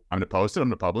 Cool. I'm going to post it. I'm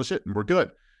going to publish it, and we're good.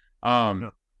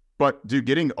 But dude,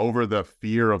 getting over the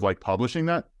fear of like publishing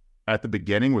that at the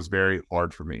beginning was very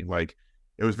hard for me. Like,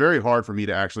 it was very hard for me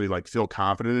to actually like feel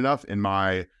confident enough in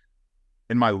my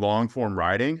long form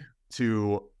writing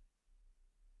to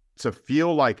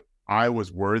feel like I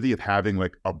was worthy of having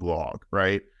like a blog,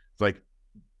 right? It's like,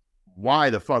 why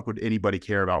the fuck would anybody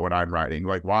care about what I'm writing?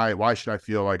 Like, why should I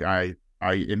feel like I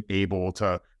am able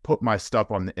to put my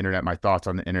stuff on the internet, my thoughts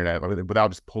on the internet,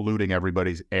 without just polluting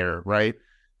everybody's air, right?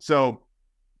 So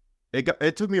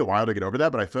it took me a while to get over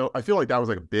that, but I feel like that was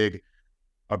like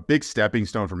a big stepping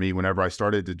stone for me whenever I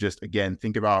started to just, again,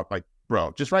 think about like,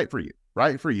 bro, just write for you.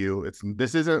 Write for you.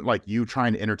 This isn't like you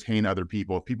trying to entertain other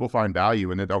people. If people find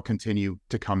value in it, they'll continue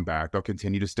to come back. They'll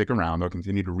continue to stick around. They'll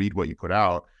continue to read what you put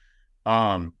out.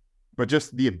 But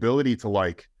just the ability to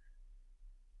like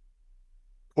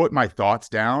put my thoughts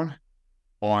down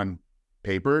on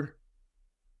paper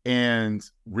and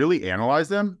really analyze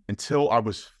them until I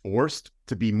was forced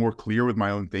to be more clear with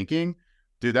my own thinking,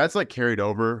 dude, that's like carried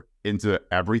over into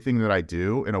everything that I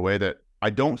do in a way that I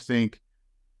don't think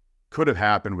could have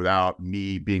happened without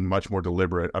me being much more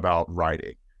deliberate about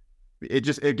writing. It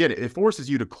just, again, it forces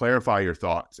you to clarify your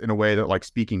thoughts in a way that like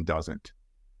speaking doesn't.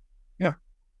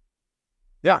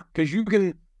 Yeah, because you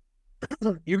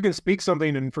can speak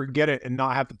something and forget it and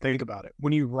not have to think about it.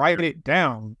 When you write it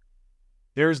down,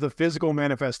 there's the physical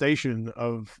manifestation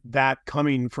of that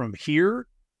coming from here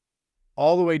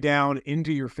all the way down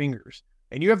into your fingers,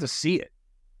 and you have to see it.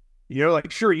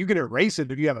 Like, sure, you can erase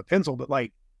it if you have a pencil, but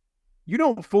like, you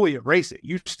don't fully erase it.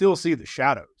 You still see the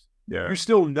shadows. Yeah, you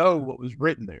still know what was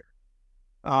written there.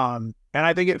 And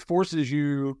I think it forces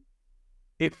you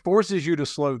to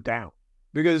slow down.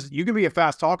 Because you can be a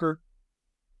fast talker,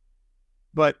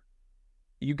 but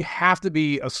you have to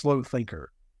be a slow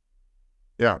thinker.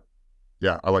 Yeah.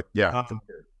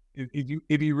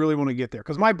 If you really want to get there,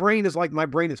 because my brain is. I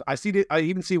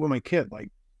even see it with my kid. Like,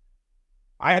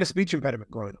 I had a speech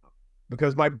impediment growing up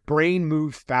because my brain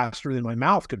moved faster than my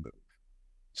mouth could move.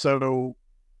 So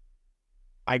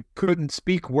I couldn't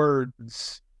speak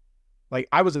words. Like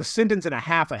I was a sentence and a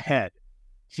half ahead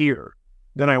here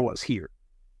than I was here.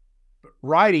 But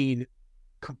writing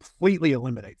completely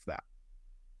eliminates that.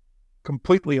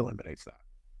 Completely eliminates that.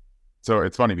 So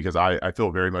it's funny because I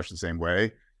feel very much the same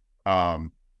way.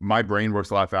 My brain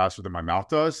works a lot faster than my mouth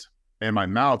does, and my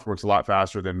mouth works a lot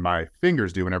faster than my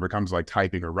fingers do whenever it comes to like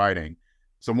typing or writing.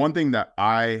 So one thing that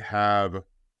I have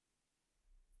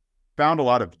found a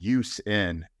lot of use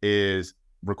in is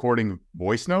recording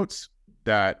voice notes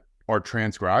that are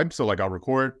transcribed. So like I'll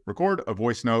record a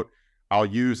voice note. I'll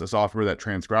use a software that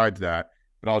transcribes that,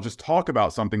 but I'll just talk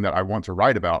about something that I want to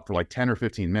write about for like 10 or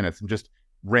 15 minutes and just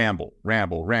ramble.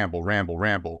 And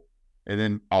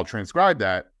then I'll transcribe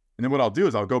that. And then what I'll do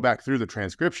is I'll go back through the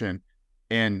transcription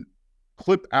and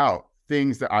clip out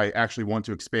things that I actually want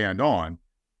to expand on.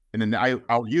 And then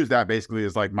I'll use that basically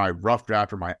as like my rough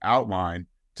draft or my outline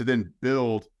to then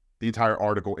build the entire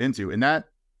article into. And that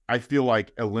I feel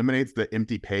like eliminates the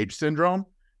empty page syndrome,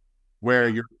 where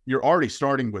you're already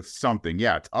starting with something.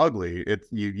 Yeah, it's ugly.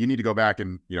 You need to go back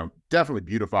and, definitely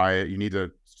beautify it. You need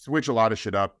to switch a lot of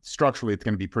shit up. Structurally, it's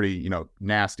going to be pretty,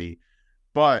 nasty.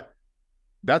 But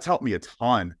that's helped me a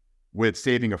ton with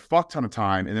saving a fuck ton of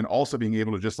time, and then also being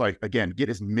able to just like, again, get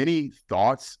as many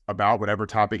thoughts about whatever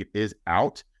topic it is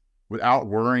out without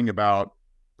worrying about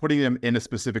putting them in a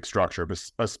specific structure,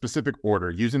 a specific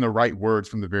order, using the right words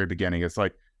from the very beginning. It's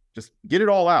like, just get it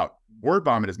all out, word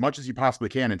bomb it as much as you possibly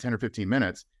can in 10 or 15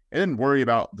 minutes, and then worry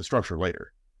about the structure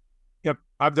later. Yep.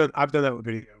 I've done that with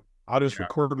video. I'll just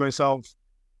record myself.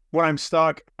 When I'm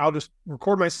stuck, I'll just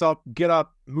record myself, get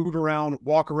up, move around,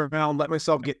 walk around, let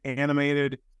myself get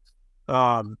animated.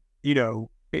 Like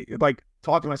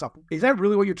talk to myself. Is that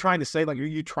really what you're trying to say? Like, are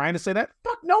you trying to say that?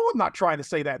 Fuck no, I'm not trying to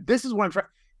say that. This is what I'm trying.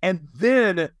 And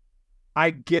then I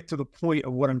get to the point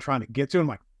of what I'm trying to get to. I'm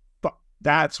like, fuck,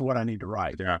 that's what I need to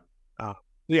write.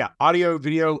 Yeah. Audio,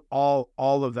 video, all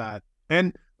of that.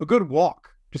 And a good walk.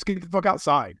 Just get the fuck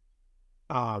outside.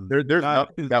 There's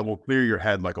nothing that will clear your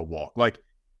head like a walk. Like,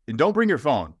 and don't bring your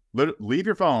phone. Leave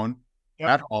your phone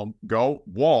at home. Go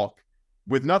walk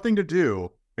with nothing to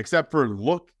do except for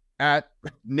look at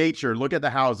nature, look at the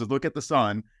houses, look at the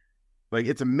sun. Like,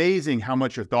 it's amazing how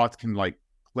much your thoughts can like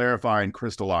clarify and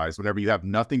crystallize whenever you have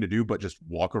nothing to do but just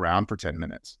walk around for 10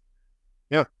 minutes.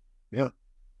 Yeah. Dude.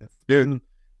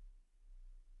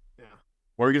 Yeah.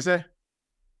 What were you gonna say?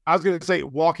 I was gonna say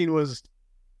walking's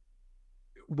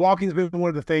been one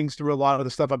of the things through a lot of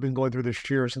the stuff I've been going through this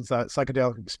year since that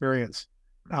psychedelic experience,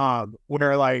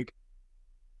 where like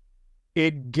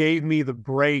it gave me the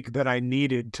break that I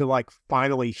needed to like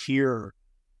finally hear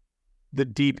the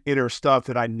deep inner stuff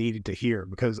that I needed to hear,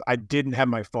 because I didn't have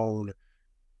my phone.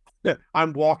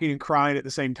 I'm walking and crying at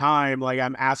the same time. Like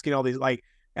I'm asking all these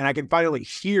and I can finally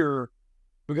hear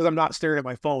because I'm not staring at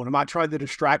my phone. I'm not trying to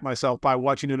distract myself by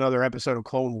watching another episode of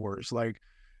Clone Wars. Like,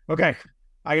 okay,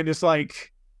 I can just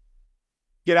like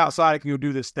get outside. I can go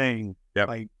do this thing. Yep.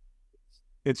 Like,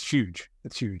 it's huge.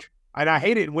 It's huge. And I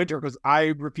hate it in winter because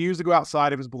I refuse to go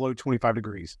outside if it's below 25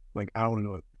 degrees. Like, I don't want to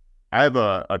do it. I have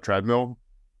a treadmill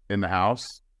in the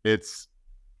house. It's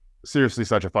seriously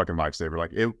such a fucking lifesaver.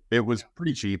 Like it was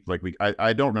pretty cheap. Like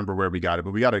I don't remember where we got it,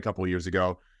 but we got it a couple of years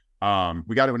ago.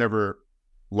 We got it whenever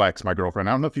Lex, my girlfriend,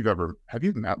 I don't know if have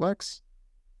you met Lex?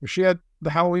 Was she at the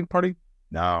Halloween party?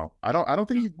 No, I don't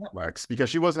think you've met Lex because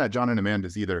she wasn't at John and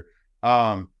Amanda's either.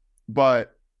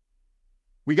 But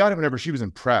we got it whenever she was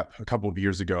in prep a couple of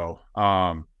years ago.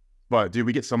 But dude,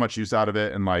 we get so much use out of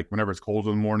it. And like, whenever it's cold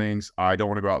in the mornings, I don't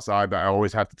want to go outside, but I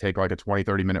always have to take like a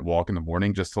 20-30 minute walk in the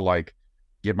morning just to like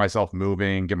get myself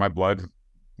moving, get my blood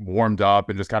warmed up,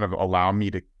 and just kind of allow me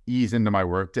to ease into my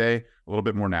workday a little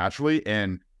bit more naturally.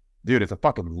 And dude, it's a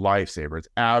fucking lifesaver. It's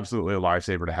absolutely a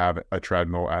lifesaver to have a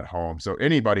treadmill at home. So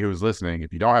anybody who's listening,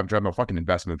 if you don't have a treadmill, fucking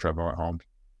invest in a treadmill at home.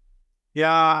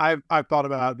 Yeah, I've thought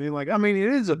about it being like, I mean,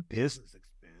 it is a business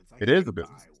expense. It is a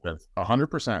business expense.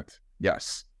 100%.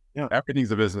 Yes. Yeah.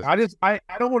 Everything's a business. I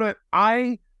don't want to,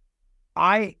 I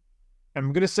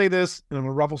am going to say this and I'm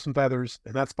going to ruffle some feathers,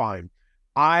 and that's fine.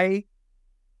 I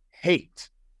hate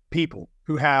people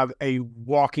who have a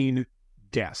walking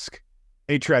desk,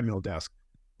 a treadmill desk.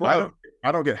 Bro,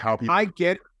 I don't get how people. I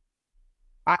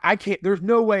can't. There's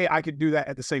no way I could do that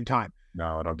at the same time.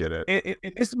 No, I don't get it.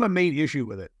 And this is my main issue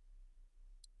with it.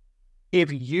 If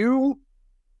you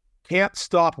can't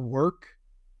stop work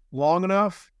long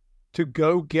enough to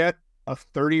go get a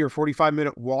 30 or 45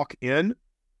 minute walk in,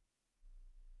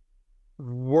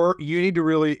 you need to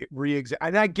really re-examine.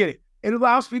 And I get it. It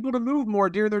allows people to move more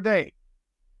during their day.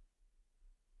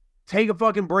 Take a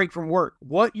fucking break from work.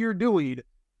 What you're doing,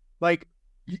 like,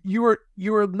 you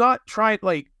are not trying,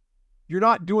 like, you're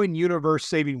not doing universe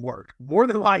saving work, more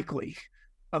than likely,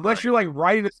 unless you're like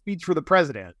writing a speech for the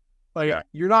president. Like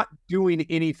you're not doing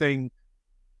anything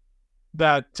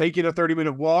that taking a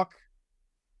 30-minute walk.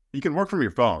 You can work from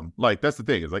your phone. Like, that's the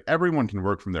thing, is like everyone can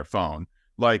work from their phone.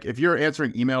 Like, if you're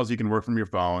answering emails, you can work from your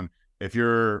phone. If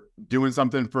you're doing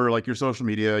something for like your social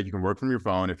media, you can work from your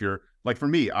phone. If you're like, for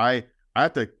me, I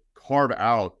have to carve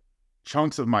out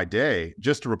chunks of my day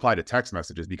just to reply to text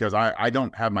messages because I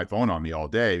don't have my phone on me all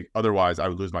day. Otherwise, I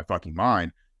would lose my fucking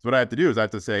mind. So what I have to do is I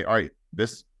have to say, all right,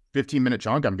 this 15-minute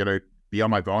chunk, I'm going to be on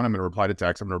my phone. I'm going to reply to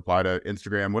text. I'm going to reply to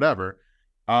Instagram, whatever.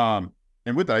 And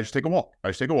with that, I just take a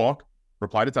walk.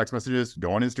 Reply to text messages,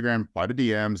 go on Instagram, reply to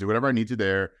DMs, do whatever I need to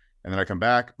there. And then I come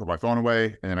back, put my phone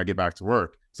away, and then I get back to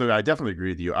work. So I definitely agree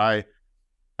with you. I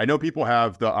know people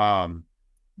have the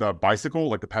bicycle,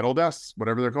 like the pedal desks,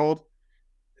 whatever they're called.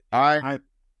 I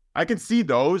can see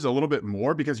those a little bit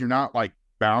more because you're not like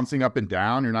bouncing up and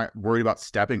down. You're not worried about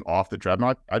stepping off the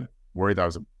treadmill. I'd worry that I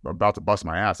was about to bust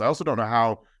my ass. I also don't know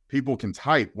how people can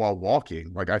type while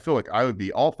walking. Like, I feel like I would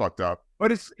be all fucked up.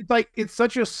 But it's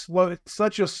such a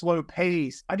slow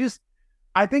pace.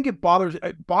 I think it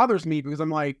bothers me because I'm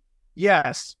like,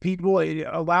 yes, it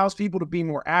allows people to be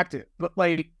more active, but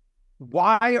like,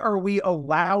 why are we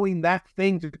allowing that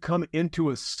thing to come into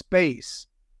a space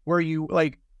where you're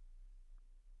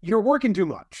working too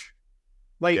much?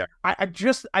 Like, yeah. I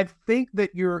think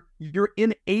that you're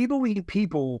enabling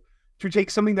people to take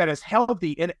something that is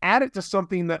healthy and add it to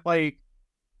something that, like,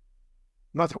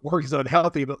 not that work is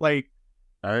unhealthy, but like,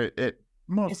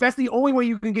 if that's the only way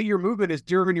you can get your movement is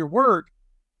during your work,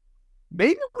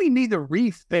 maybe we need to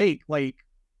rethink like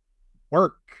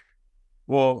work.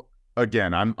 Well,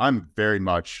 again, I'm very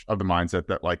much of the mindset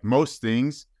that like most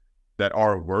things that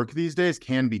are work these days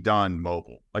can be done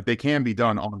mobile. Like, they can be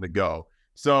done on the go.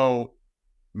 So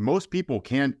most people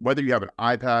can, whether you have an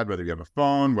iPad, whether you have a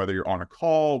phone, whether you're on a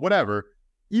call, whatever,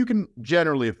 you can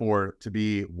generally afford to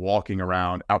be walking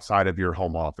around outside of your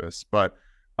home office. But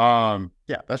yeah,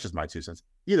 that's just my 2 cents.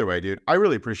 Either way, dude, I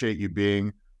really appreciate you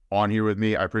being on here with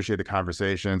me. I appreciate the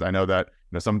conversations. I know that,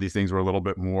 some of these things were a little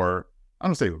bit more, I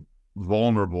don't say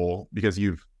vulnerable because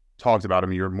you've talked about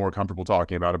them, you're more comfortable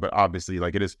talking about it, but obviously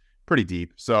like it is pretty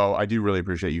deep. So I do really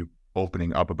appreciate you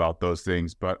opening up about those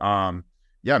things. But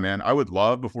yeah, man, I would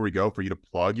love, before we go, for you to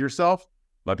plug yourself,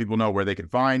 let people know where they can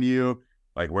find you,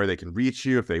 like where they can reach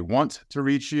you if they want to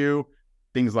reach you,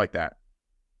 things like that.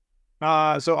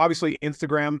 So obviously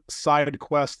Instagram,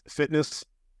 SideQuest Fitness,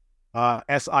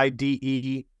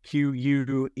 SideQuest.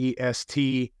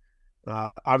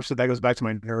 Obviously that goes back to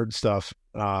my nerd stuff,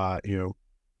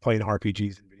 playing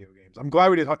RPGs and video games. I'm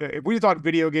glad if we talk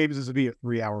video games, this would be a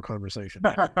 3-hour conversation,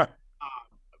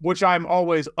 which I'm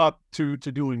always up to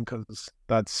doing because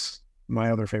that's my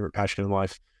other favorite passion in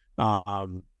life.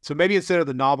 So maybe instead of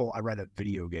the novel, I read a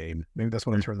video game. Maybe that's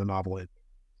when I turn the novel in.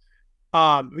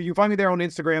 You can find me there on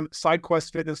Instagram.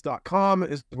 SideQuestFitness.com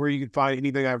is where you can find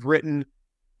anything I've written.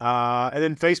 And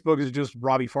then Facebook is just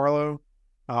Robbie Farlow,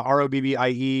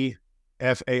 ROBBIE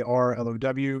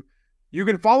FARLOW. You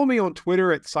can follow me on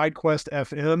Twitter at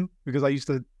SideQuestFM because I used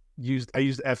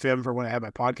FM for when I had my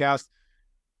podcast.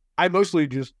 I mostly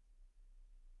just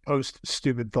post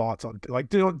stupid thoughts on, like,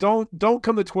 don't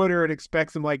come to Twitter and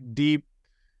expect some like deep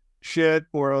shit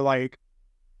or like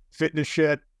fitness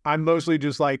shit. I'm mostly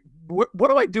just like, what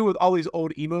do I do with all these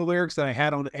old emo lyrics that I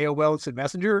had on AOL Instant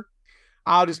Messenger?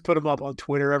 I'll just put them up on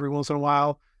Twitter every once in a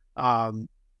while.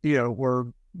 Where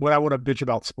when I want to bitch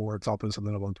about sports, I'll put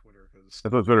something up on Twitter.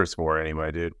 That's what Twitter's for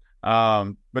anyway, dude.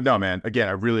 But no, man, again,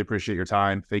 I really appreciate your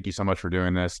time. Thank you so much for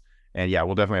doing this. And yeah,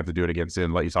 we'll definitely have to do it again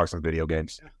soon. Let you talk some video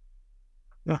games.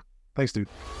 Yeah. Thanks, dude.